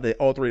she found out that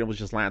all three of them was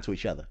just lying to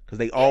each other because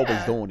they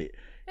always doing it,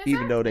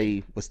 even though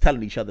they was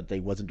telling each other that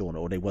they wasn't doing it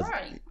or they wasn't.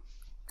 Right.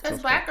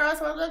 Because black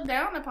girls were looked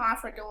down upon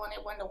for doing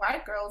it when the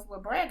white girls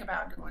would brag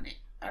about doing it.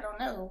 I don't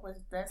know.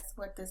 That's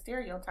what the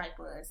stereotype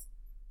was.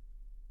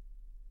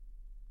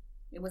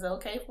 It was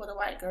okay for the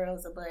white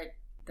girls, but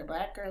the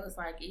black girls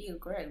like, ew,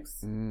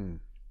 gross. I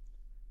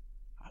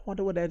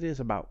wonder what that is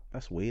about.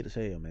 That's weird as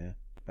hell, man.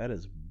 That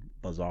is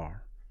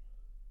bizarre.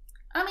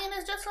 I mean,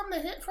 it's just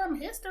from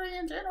history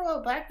in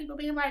general. Black people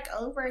being like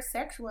over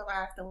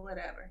sexualized or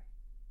whatever.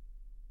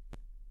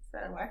 So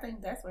I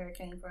think that's where it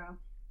came from.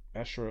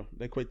 That's true.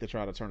 They quick to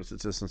try to turn us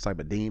into some type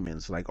of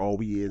demons. Like all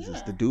we is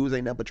the dudes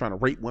ain't nothing but trying to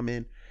rape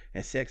women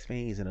and sex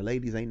fiends, and the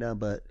ladies ain't nothing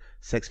but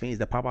sex fiends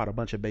that pop out a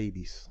bunch of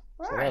babies.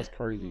 Right. So that's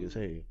crazy as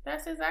hell.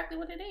 That's exactly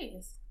what it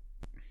is.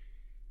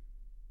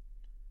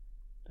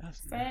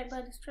 That's sad,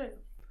 but it's true.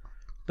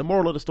 The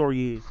moral of the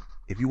story is,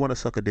 if you want to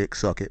suck a dick,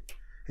 suck it.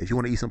 If you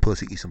want to eat some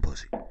pussy, eat some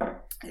pussy.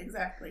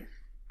 Exactly.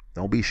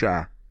 Don't be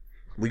shy.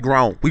 We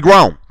grown. We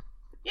grown.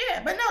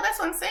 Yeah, but no, that's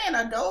what I'm saying.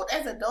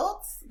 As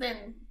adults,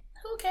 then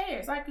who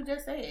cares? Like you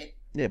just said.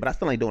 Yeah, but I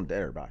still ain't doing it to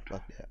everybody.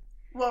 Fuck that.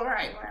 Well,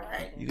 right.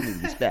 You need to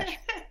be special.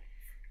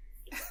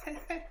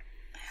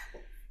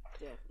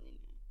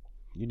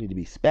 You need to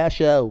be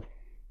special.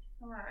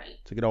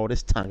 Right. To get all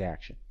this tongue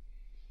action.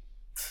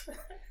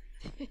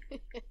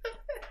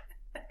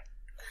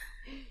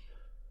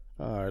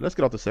 All right, let's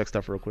get off the sex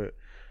stuff real quick.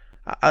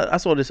 I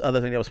saw this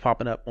other thing that was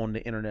popping up on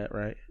the internet,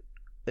 right?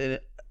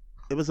 It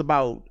was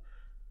about,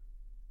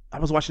 I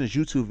was watching this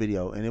YouTube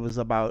video, and it was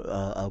about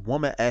a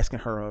woman asking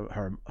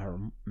her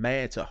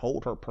man to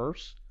hold her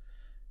purse.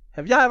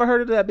 Have y'all ever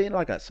heard of that being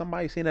like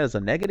somebody seeing that as a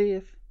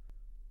negative?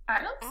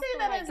 I don't see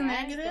that as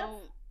negative.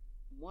 Don't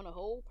want to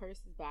hold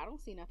purses, but I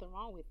don't see nothing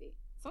wrong with it.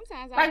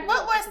 Sometimes I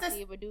do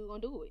see if a dude gonna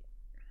do it.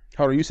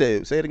 Hold on, you say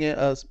it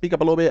again. Speak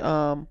up a little bit,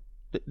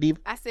 Diva.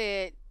 I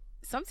said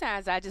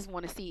sometimes I just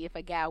want to see if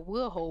a guy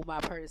will hold my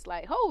purse.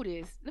 Like, hold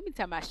this. Let me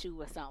tie my shoe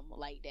or something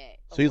like that.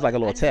 So he's like a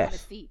little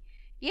test.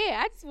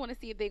 Yeah, I just want to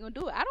see if they're gonna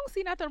do it. I don't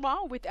see nothing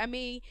wrong with it. I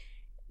mean,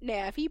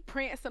 now if he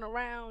prancing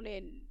around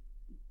and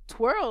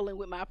twirling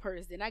with my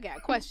purse, then I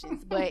got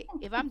questions. But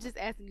if I'm just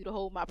asking you to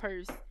hold my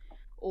purse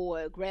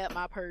or grab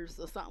my purse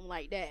or something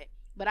like that.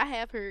 But I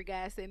have heard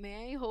guys say, man,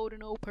 I ain't holding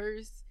no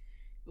purse.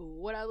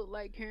 What I look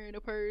like carrying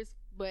a purse.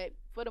 But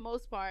for the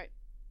most part,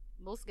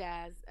 most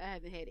guys, I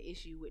haven't had an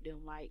issue with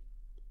them like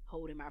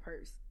holding my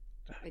purse.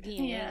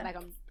 Again, like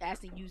I'm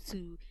asking you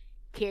to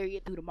carry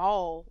it through the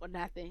mall or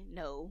nothing.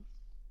 No.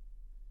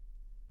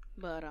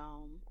 But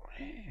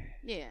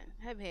yeah,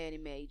 I haven't had any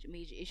major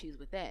issues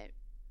with that.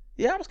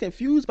 Yeah, I was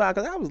confused by it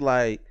because I was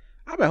like,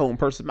 I've been holding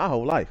purses my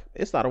whole life.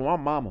 It started with my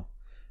mama.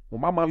 When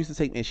my mom used to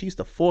take me, and she used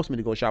to force me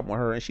to go shopping with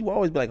her, and she would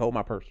always be like, hold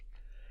my purse.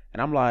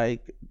 And I'm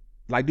like,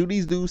 do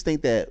these dudes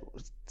think that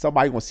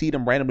somebody gonna see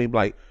them randomly and be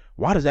like,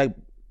 why does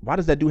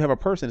that dude have a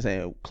purse? And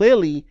saying,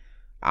 clearly,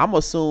 I'm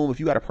assume if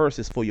you got a purse,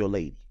 it's for your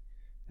lady.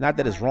 Not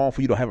that it's wrong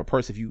for you to have a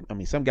purse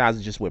some guys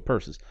are just with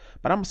purses,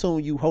 but I'm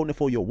assuming you holding it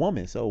for your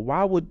woman. So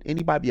why would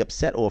anybody be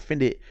upset or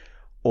offended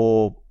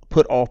or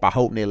put off by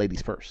holding their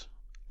lady's purse?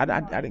 I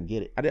didn't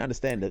get it. I didn't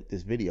understand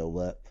this video,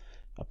 but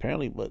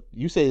Apparently, but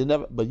you say it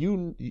never. But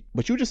you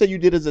just said you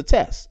did it as a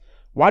test.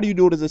 Why do you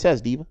do it as a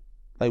test, Diva?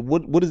 Like,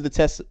 what is the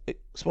test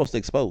supposed to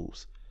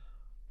expose?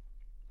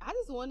 I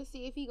just want to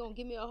see if he gonna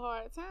give me a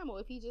hard time or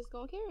if he just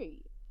gonna carry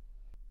it.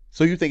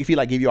 So you think if he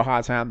like give you a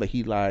hard time, but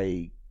he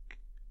like,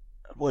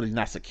 what, he's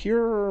not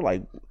secure?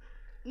 Like,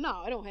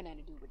 no, it don't have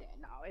nothing to do with that.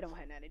 No, it don't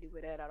have nothing to do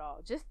with that at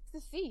all. Just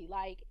to see,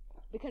 like,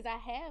 because I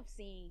have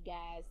seen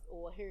guys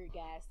or heard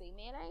guys say,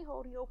 "Man, I ain't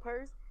holding your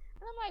purse,"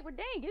 and I'm like, "Well,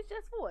 dang, it's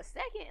just for a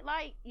second,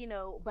 like, you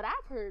know." But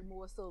I've heard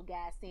more so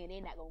guys saying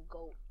they're not gonna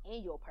go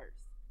in your purse.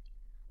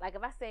 Like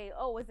if I say,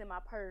 "Oh, it's in my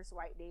purse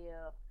right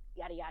there,"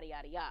 yada yada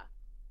yada yada.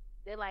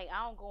 They're like,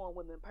 "I don't go in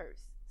women's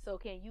purse." So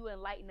can you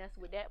enlighten us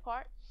with that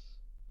part?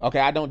 Okay,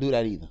 I don't do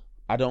that either.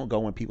 I don't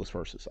go in people's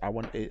purses.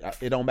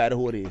 It don't matter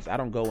who it is. I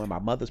don't go in my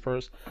mother's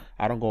purse.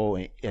 I don't go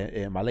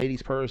in my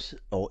lady's purse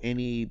or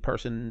any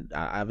person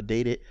I ever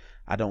dated.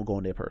 I don't go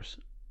in their purse.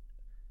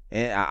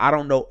 And I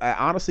don't know.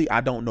 Honestly,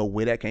 I don't know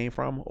where that came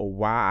from or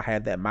why I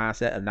had that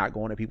mindset of not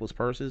going in people's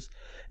purses.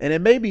 And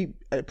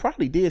it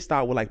probably did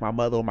start with like my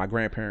mother or my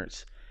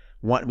grandparents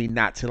wanting me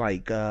not to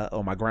like,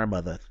 or my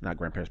grandmother, not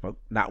grandparents, but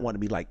not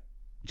wanting me like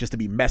just to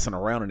be messing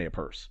around in their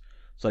purse.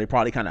 So they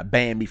probably kind of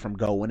banned me from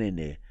going in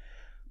there.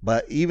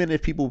 But even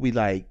if people be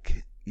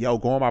like, "Yo,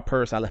 go in my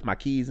purse, I left my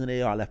keys in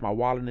there, or I left my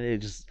wallet in there,"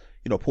 just,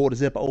 pull the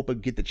zipper open,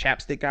 get the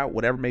chapstick out,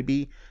 whatever it may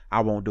be,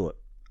 I won't do it.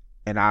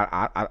 And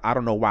I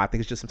don't know why. I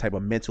think it's just some type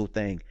of mental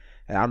thing.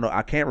 And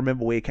I can't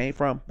remember where it came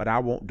from, but I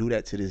won't do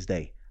that to this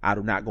day. I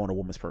do not go in a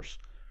woman's purse.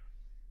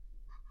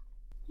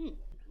 Okay.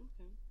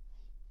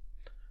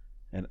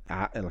 And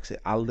like I said,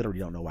 I literally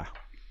don't know why.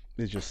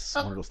 It's just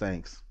one of those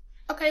things.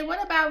 Okay,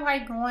 what about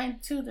like going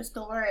to the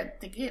store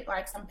to get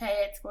like some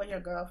pads for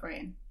your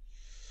girlfriend?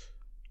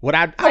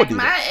 I would do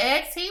my that.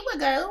 ex, he would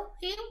go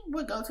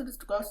to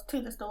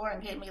the store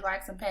and get me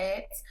like some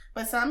pads.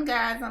 But some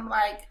guys, I'm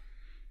like,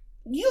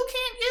 you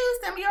can't use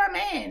them. You're a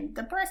man.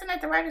 The person at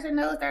the register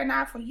knows they're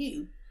not for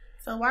you.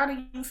 So why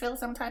do you feel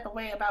some type of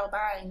way about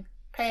buying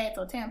pads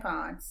or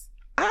tampons?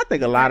 I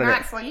think a lot of that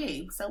not for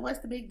you. So what's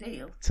the big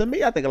deal? To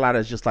me, I think a lot of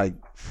it's just like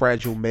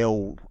fragile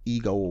male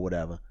ego or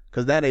whatever.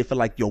 Because then they feel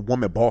like your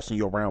woman bossing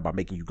you around by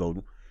making you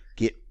go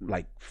get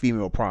like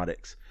female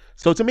products.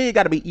 So to me, it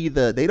got to be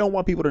either they don't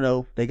want people to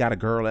know they got a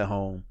girl at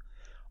home,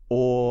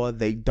 or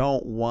they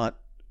don't want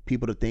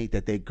people to think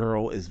that their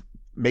girl is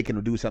making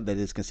them do something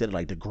that is considered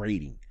like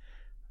degrading.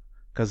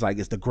 Because like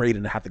it's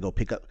degrading to have to go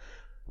pick up.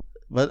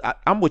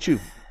 But I'm with you.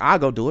 I'll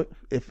go do it.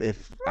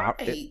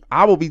 Right.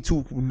 I will be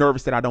too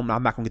nervous that I'm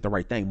not gonna get the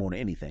right thing more than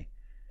anything.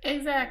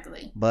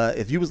 Exactly. But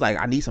if you was like,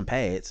 I need some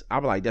pads,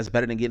 I'll be like, that's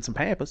better than getting some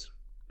Pampers.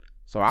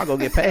 So I'll go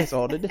get pads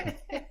all the day.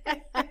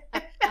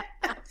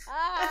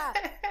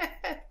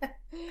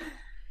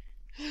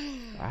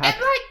 And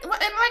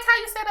like how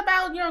you said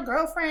about your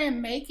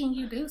girlfriend making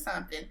you do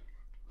something.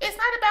 It's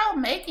not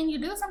about making you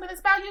do something. It's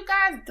about you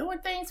guys doing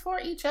things for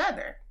each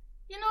other.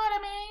 You know what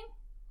I mean?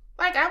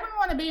 Like, I wouldn't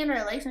want to be in a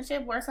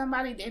relationship where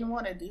somebody didn't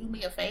want to do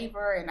me a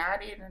favor and I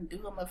didn't do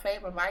them a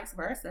favor, vice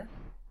versa.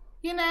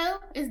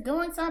 It's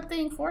doing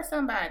something for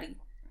somebody.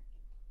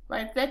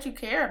 Like, that you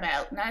care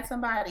about, not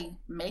somebody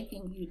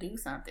making you do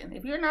something.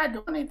 If you're not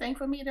doing anything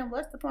for me, then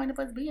what's the point of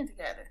us being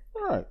together?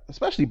 Right.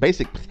 Especially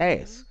basic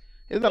tasks.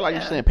 It's not like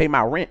you're saying pay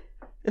my rent.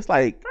 It's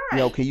like,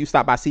 can you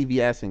stop by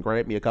CVS and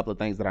grab me a couple of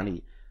things that I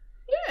need?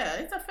 Yeah,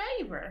 it's a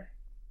favor.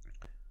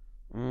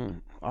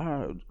 All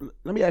right.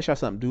 Let me ask y'all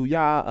something. Do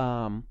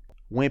y'all,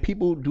 when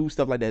people do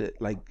stuff like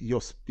that, like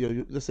your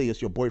let's say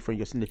it's your boyfriend,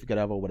 your significant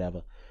other, or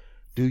whatever,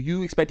 do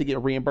you expect to get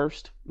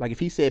reimbursed? Like if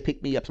he said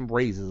pick me up some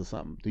raises or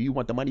something, do you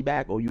want the money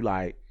back, or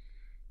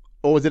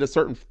or is it a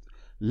certain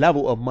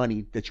level of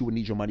money that you would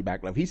need your money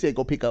back? Like if he said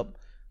go pick up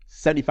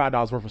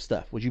 $75 worth of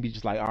stuff, would you be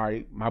just like, all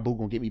right, my boo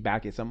gonna get me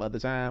back at some other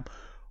time,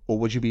 or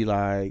would you be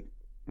like,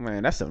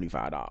 man, that's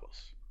 $75?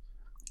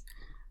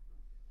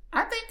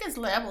 I think there's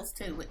levels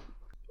to it.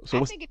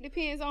 So I think it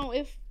depends on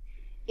if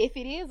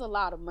it is a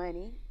lot of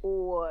money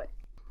or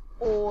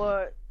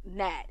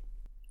not.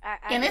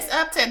 And it's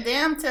up to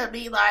them to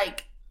be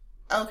like,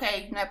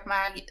 okay, never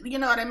mind. You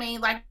know what I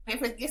mean? Like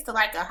if it gets to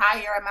like a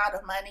higher amount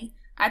of money,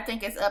 I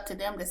think it's up to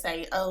them to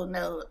say, oh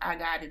no, I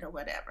got it or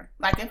whatever.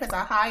 Like if it's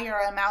a higher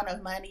amount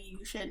of money,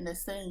 you shouldn't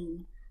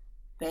assume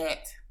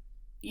that,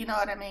 you know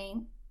what I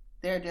mean?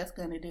 They're just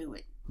going to do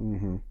it.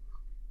 Mm-hmm.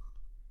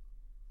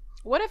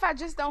 What if I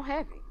just don't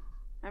have it?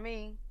 I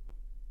mean,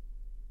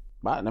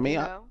 I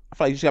feel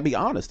like you just gotta be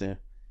honest then.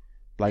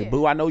 Like,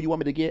 boo, I know you want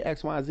me to get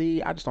X, Y,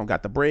 Z. I just don't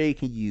got the bread.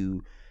 Can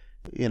you,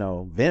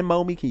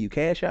 Venmo me? Can you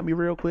cash out me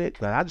real quick?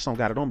 But I just don't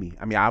got it on me.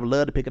 I mean, I would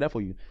love to pick it up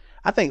for you.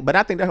 I think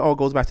that all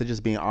goes back to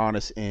just being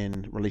honest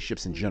in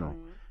relationships in general.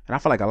 Mm-hmm. And I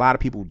feel like a lot of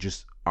people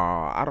just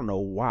are, I don't know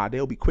why,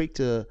 they'll be quick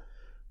to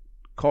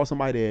call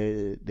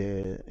somebody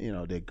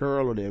their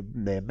girl or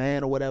their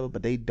man or whatever,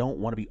 but they don't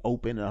want to be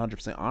open and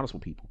 100% honest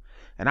with people.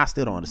 And I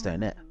still don't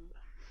understand that.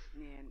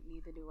 Yeah,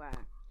 neither do I.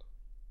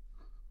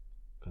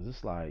 Cause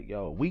it's like,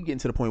 we getting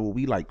to the point where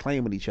we like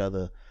claiming each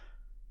other.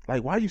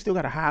 Like, why you still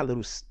gotta hide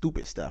little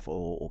stupid stuff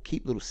or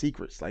keep little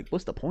secrets? Like,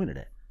 what's the point of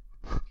that?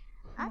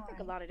 I think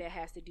a lot of that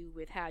has to do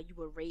with how you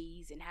were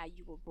raised and how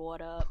you were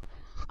brought up.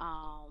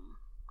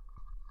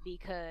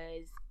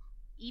 Because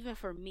even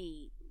for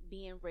me,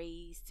 being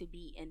raised to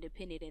be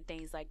independent and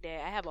things like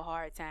that, I have a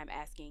hard time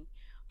asking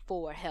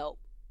for help.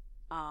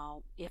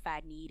 If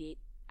I need it,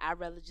 I'd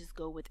rather just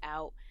go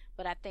without.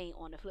 But I think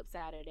on the flip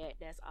side of that,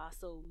 that's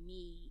also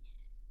me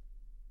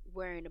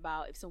worrying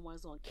about if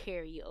someone's gonna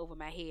carry it over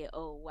my head.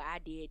 Oh, well, I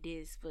did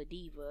this for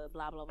Diva,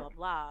 blah blah blah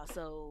blah.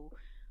 So,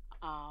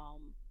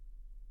 um,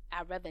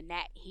 I'd rather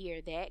not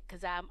hear that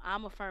because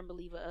I'm a firm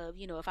believer of,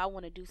 if I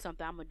want to do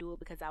something, I'm gonna do it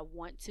because I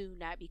want to,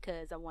 not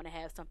because I want to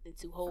have something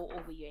to hold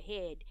over your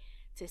head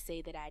to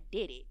say that I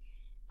did it.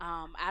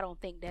 I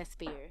don't think that's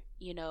fair,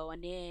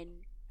 And then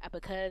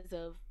because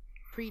of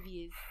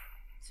previous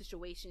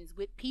situations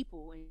with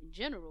people in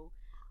general,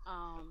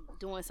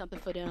 doing something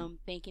for them,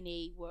 thinking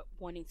they were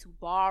wanting to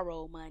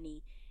borrow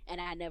money,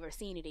 and I never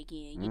seen it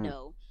again.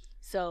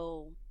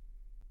 So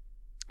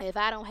if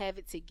I don't have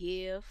it to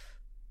give,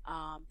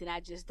 then I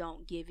just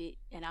don't give it,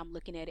 and I'm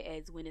looking at it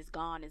as when it's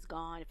gone, it's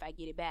gone. If I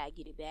get it back, I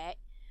get it back.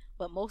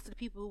 But most of the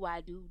people who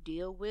I do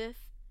deal with,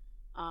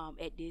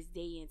 at this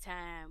day and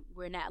time,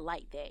 we're not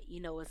like that.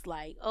 It's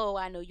like, oh,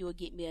 I know you'll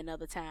get me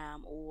another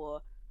time,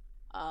 or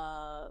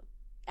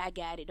I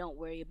got it, don't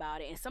worry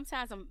about it. And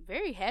sometimes I'm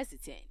very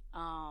hesitant.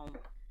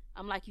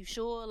 I'm like, you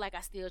sure? Like,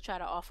 I still try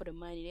to offer the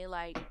money. They're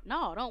like,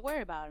 no, don't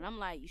worry about it. And I'm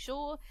like, you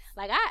sure?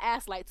 Like, I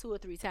ask like 2 or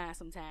 3 times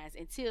sometimes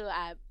until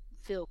I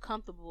feel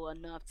comfortable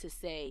enough to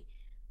say,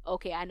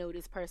 okay, I know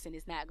this person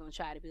is not going to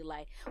try to be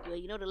like, well,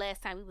 the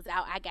last time we was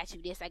out, I got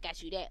you this, I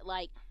got you that.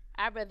 Like,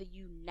 I'd rather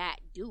you not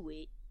do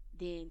it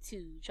than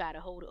to try to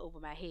hold it over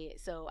my head.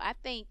 So I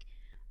think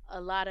a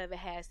lot of it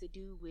has to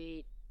do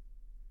with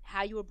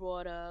how you were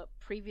brought up,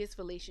 previous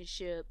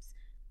relationships.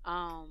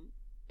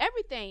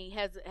 Everything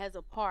has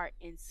a part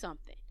in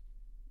something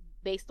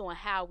based on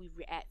how we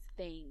react to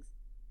things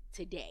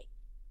today.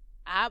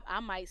 I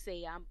might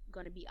say I'm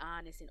going to be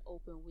honest and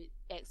open with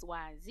X,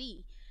 Y, and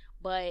Z,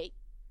 but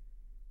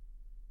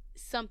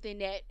something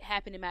that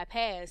happened in my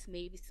past,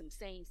 maybe some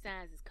same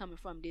signs is coming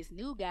from this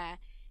new guy,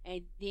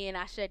 and then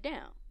I shut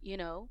down.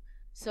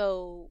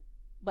 So,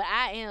 but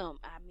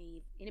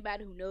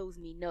anybody who knows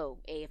me know,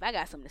 hey, if I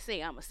got something to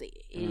say, I'm going to say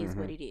it. It is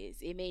what it is.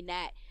 It may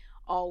not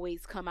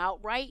always come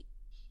out right,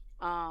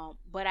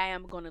 but I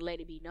am going to let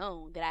it be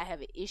known that I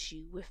have an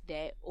issue with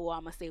that, or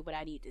I'm going to say what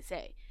I need to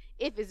say.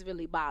 If it's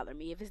really bothering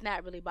me. If it's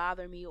not really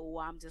bothering me,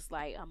 or I'm just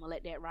like, I'm going to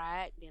let that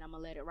ride, then I'm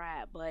going to let it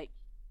ride. But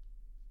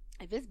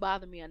if it's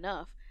bothering me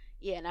enough,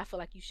 yeah, and I feel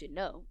like you should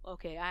know,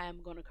 okay, I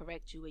am going to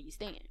correct you where you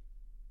stand.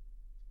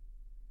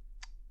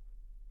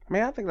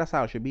 I think that's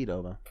how it should be,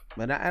 though.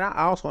 And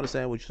I also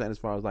understand what you're saying as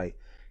far as, like,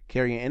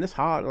 carrying. And it's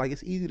hard. Like,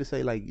 it's easy to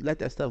say, like, let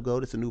that stuff go.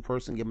 It's a new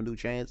person. Give them a new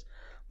chance.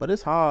 But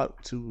it's hard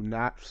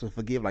to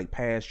forgive, like,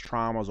 past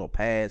traumas or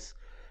past,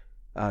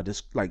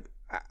 just, like,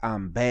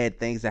 bad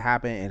things that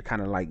happen and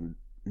kind of, like,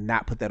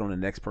 not put that on the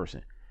next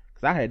person.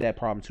 Because I had that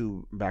problem,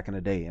 too, back in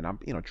the day. And I'm,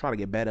 trying to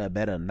get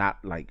better,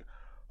 not, like,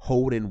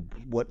 holding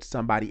what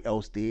somebody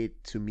else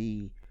did to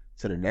me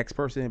to the next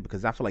person,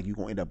 because I feel like you're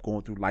going to end up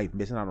going through life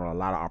missing out on a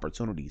lot of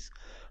opportunities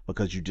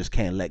because you just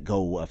can't let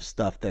go of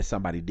stuff that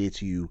somebody did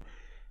to you,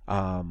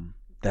 that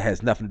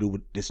has nothing to do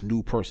with this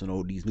new person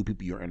or these new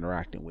people you're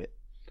interacting with.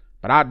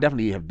 But I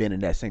definitely have been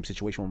in that same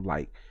situation where I'm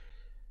like,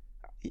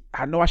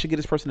 I know I should give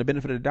this person the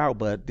benefit of the doubt,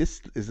 but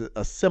this is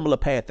a similar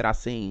path that I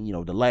seen,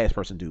 the last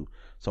person do.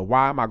 So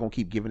why am I going to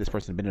keep giving this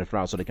person the benefit of the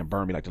doubt so they can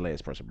burn me like the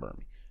last person burned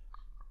me?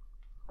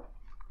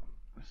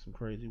 That's some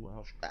crazy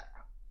wild shit.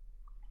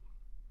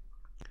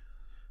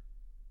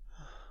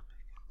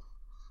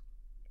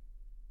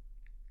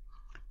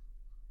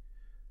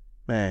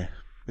 Man,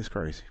 it's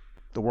crazy.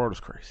 The world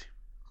is crazy.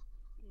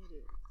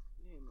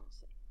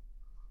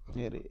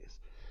 It is.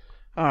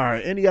 All right.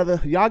 Any other?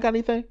 Y'all got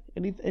anything?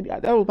 Any?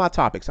 That was my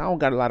topics. I don't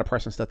got a lot of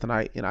pressing stuff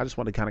tonight. I just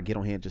want to kind of get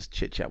on here and just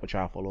chit chat with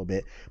y'all for a little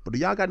bit. But do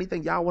y'all got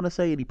anything y'all want to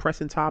say? Any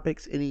pressing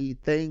topics? Any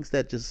things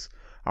that just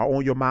are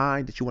on your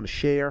mind that you want to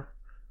share?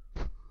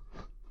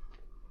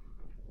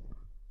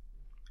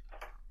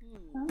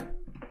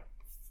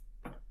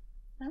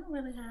 I don't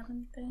really have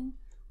anything.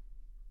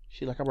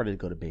 She like, I'm ready to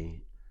go to bed.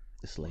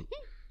 It's late.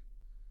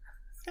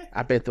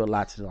 I've been through a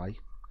lot tonight.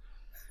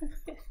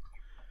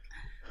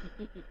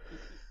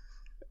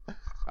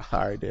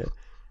 All right, then.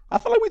 I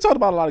feel like we talked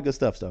about a lot of good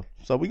stuff, though.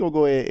 So we're going to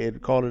go ahead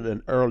and call it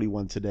an early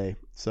one today.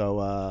 So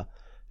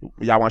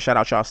y'all want to shout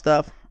out y'all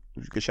stuff?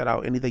 You can shout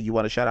out anything you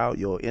want to shout out.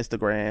 Your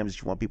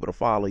Instagrams, you want people to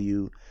follow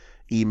you,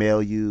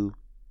 email you,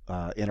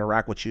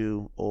 interact with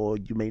you, or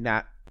you may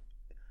not.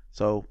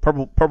 So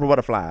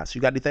Prpbutrflyz,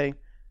 you got anything?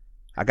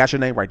 I got your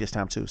name right this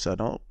time, too,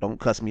 so don't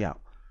cuss me out.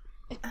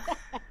 I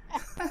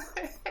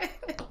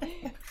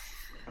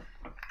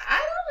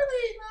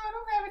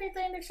don't have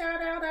anything to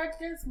shout out. I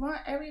just want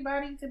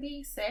everybody to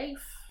be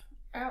safe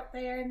out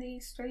there in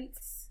these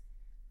streets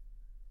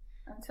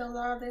until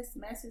all this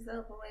mess is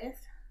over with.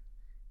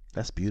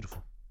 That's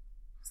beautiful.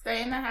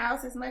 Stay in the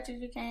house as much as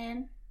you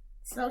can.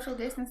 Social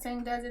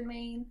distancing doesn't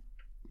mean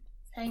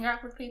hang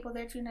out with people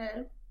that you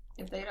know.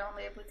 if they don't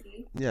live with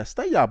you. Yeah,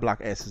 stay y'all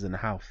block asses in the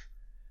house.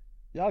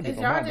 Y'all get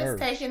Because on my y'all just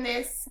nerves. taking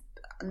this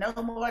no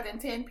more than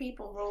 10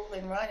 people rule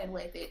and running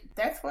with it.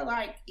 That's for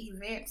like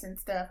events and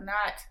stuff,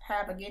 not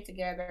have a get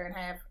together and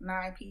have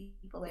 9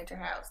 people at your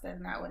house.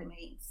 That's not what it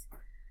means.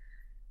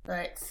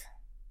 But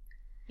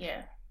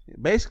yeah.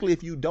 Basically,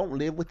 if you don't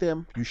live with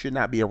them, you should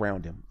not be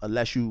around them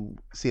unless you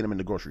see them in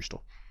the grocery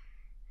store.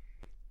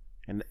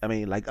 And I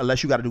mean, like,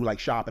 unless you got to do like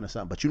shopping or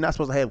something. But you're not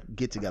supposed to have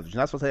get-togethers.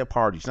 You're not supposed to have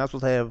parties. You're not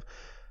supposed to have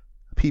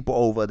people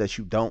over that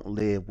you don't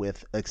live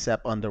with,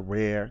 except under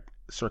rare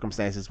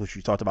circumstances, which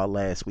we talked about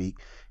last week.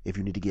 If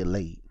you need to get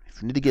laid,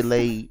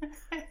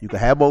 you can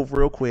have them over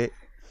real quick,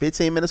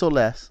 15 minutes or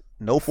less,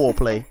 no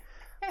foreplay,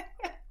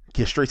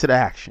 get straight to the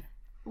action.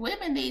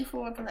 Women need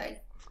foreplay.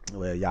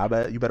 Well,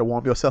 you better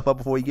warm yourself up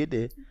before you get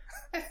there.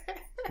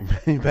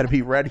 You better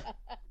be ready.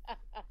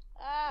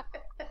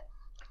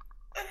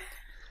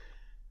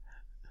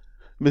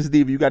 Miss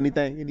Diva, you got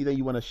anything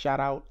you want to shout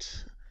out?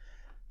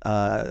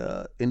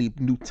 Any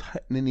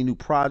new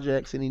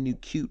projects, any new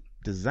cute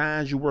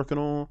designs you're working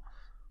on?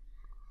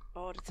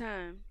 All the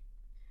time.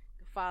 You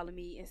can follow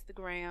me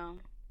Instagram.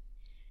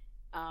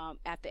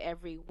 After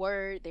every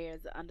word,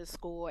 there's an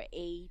underscore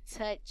a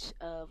touch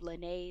of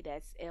Lynay.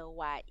 That's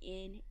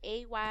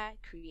LYNAY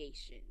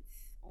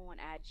Creations on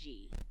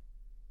IG.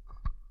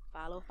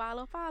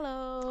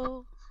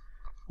 Follow.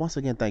 Once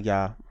again, thank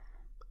y'all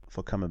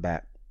for coming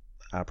back.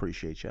 I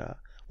appreciate y'all.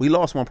 We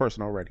lost one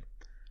person already.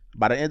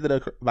 By the end of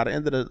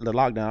the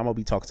lockdown, I'm gonna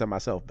be talking to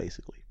myself.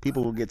 Basically,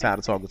 people will get tired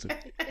of talking to me.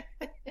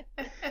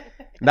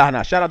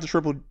 Nah. Shout out to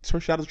Triple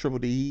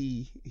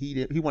D.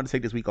 He wanted to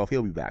take this week off.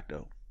 He'll be back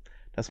though.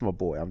 That's my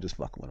boy. I'm just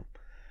fucking with him.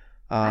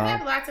 I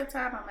have lots of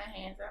time on my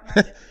hands. I'm not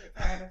gonna get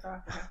tired of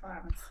talking. I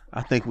promise.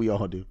 I think we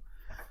all do.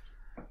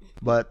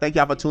 But thank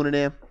y'all for tuning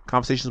in.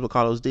 Conversations with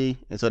Carlos D.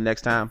 Until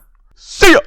next time. See ya.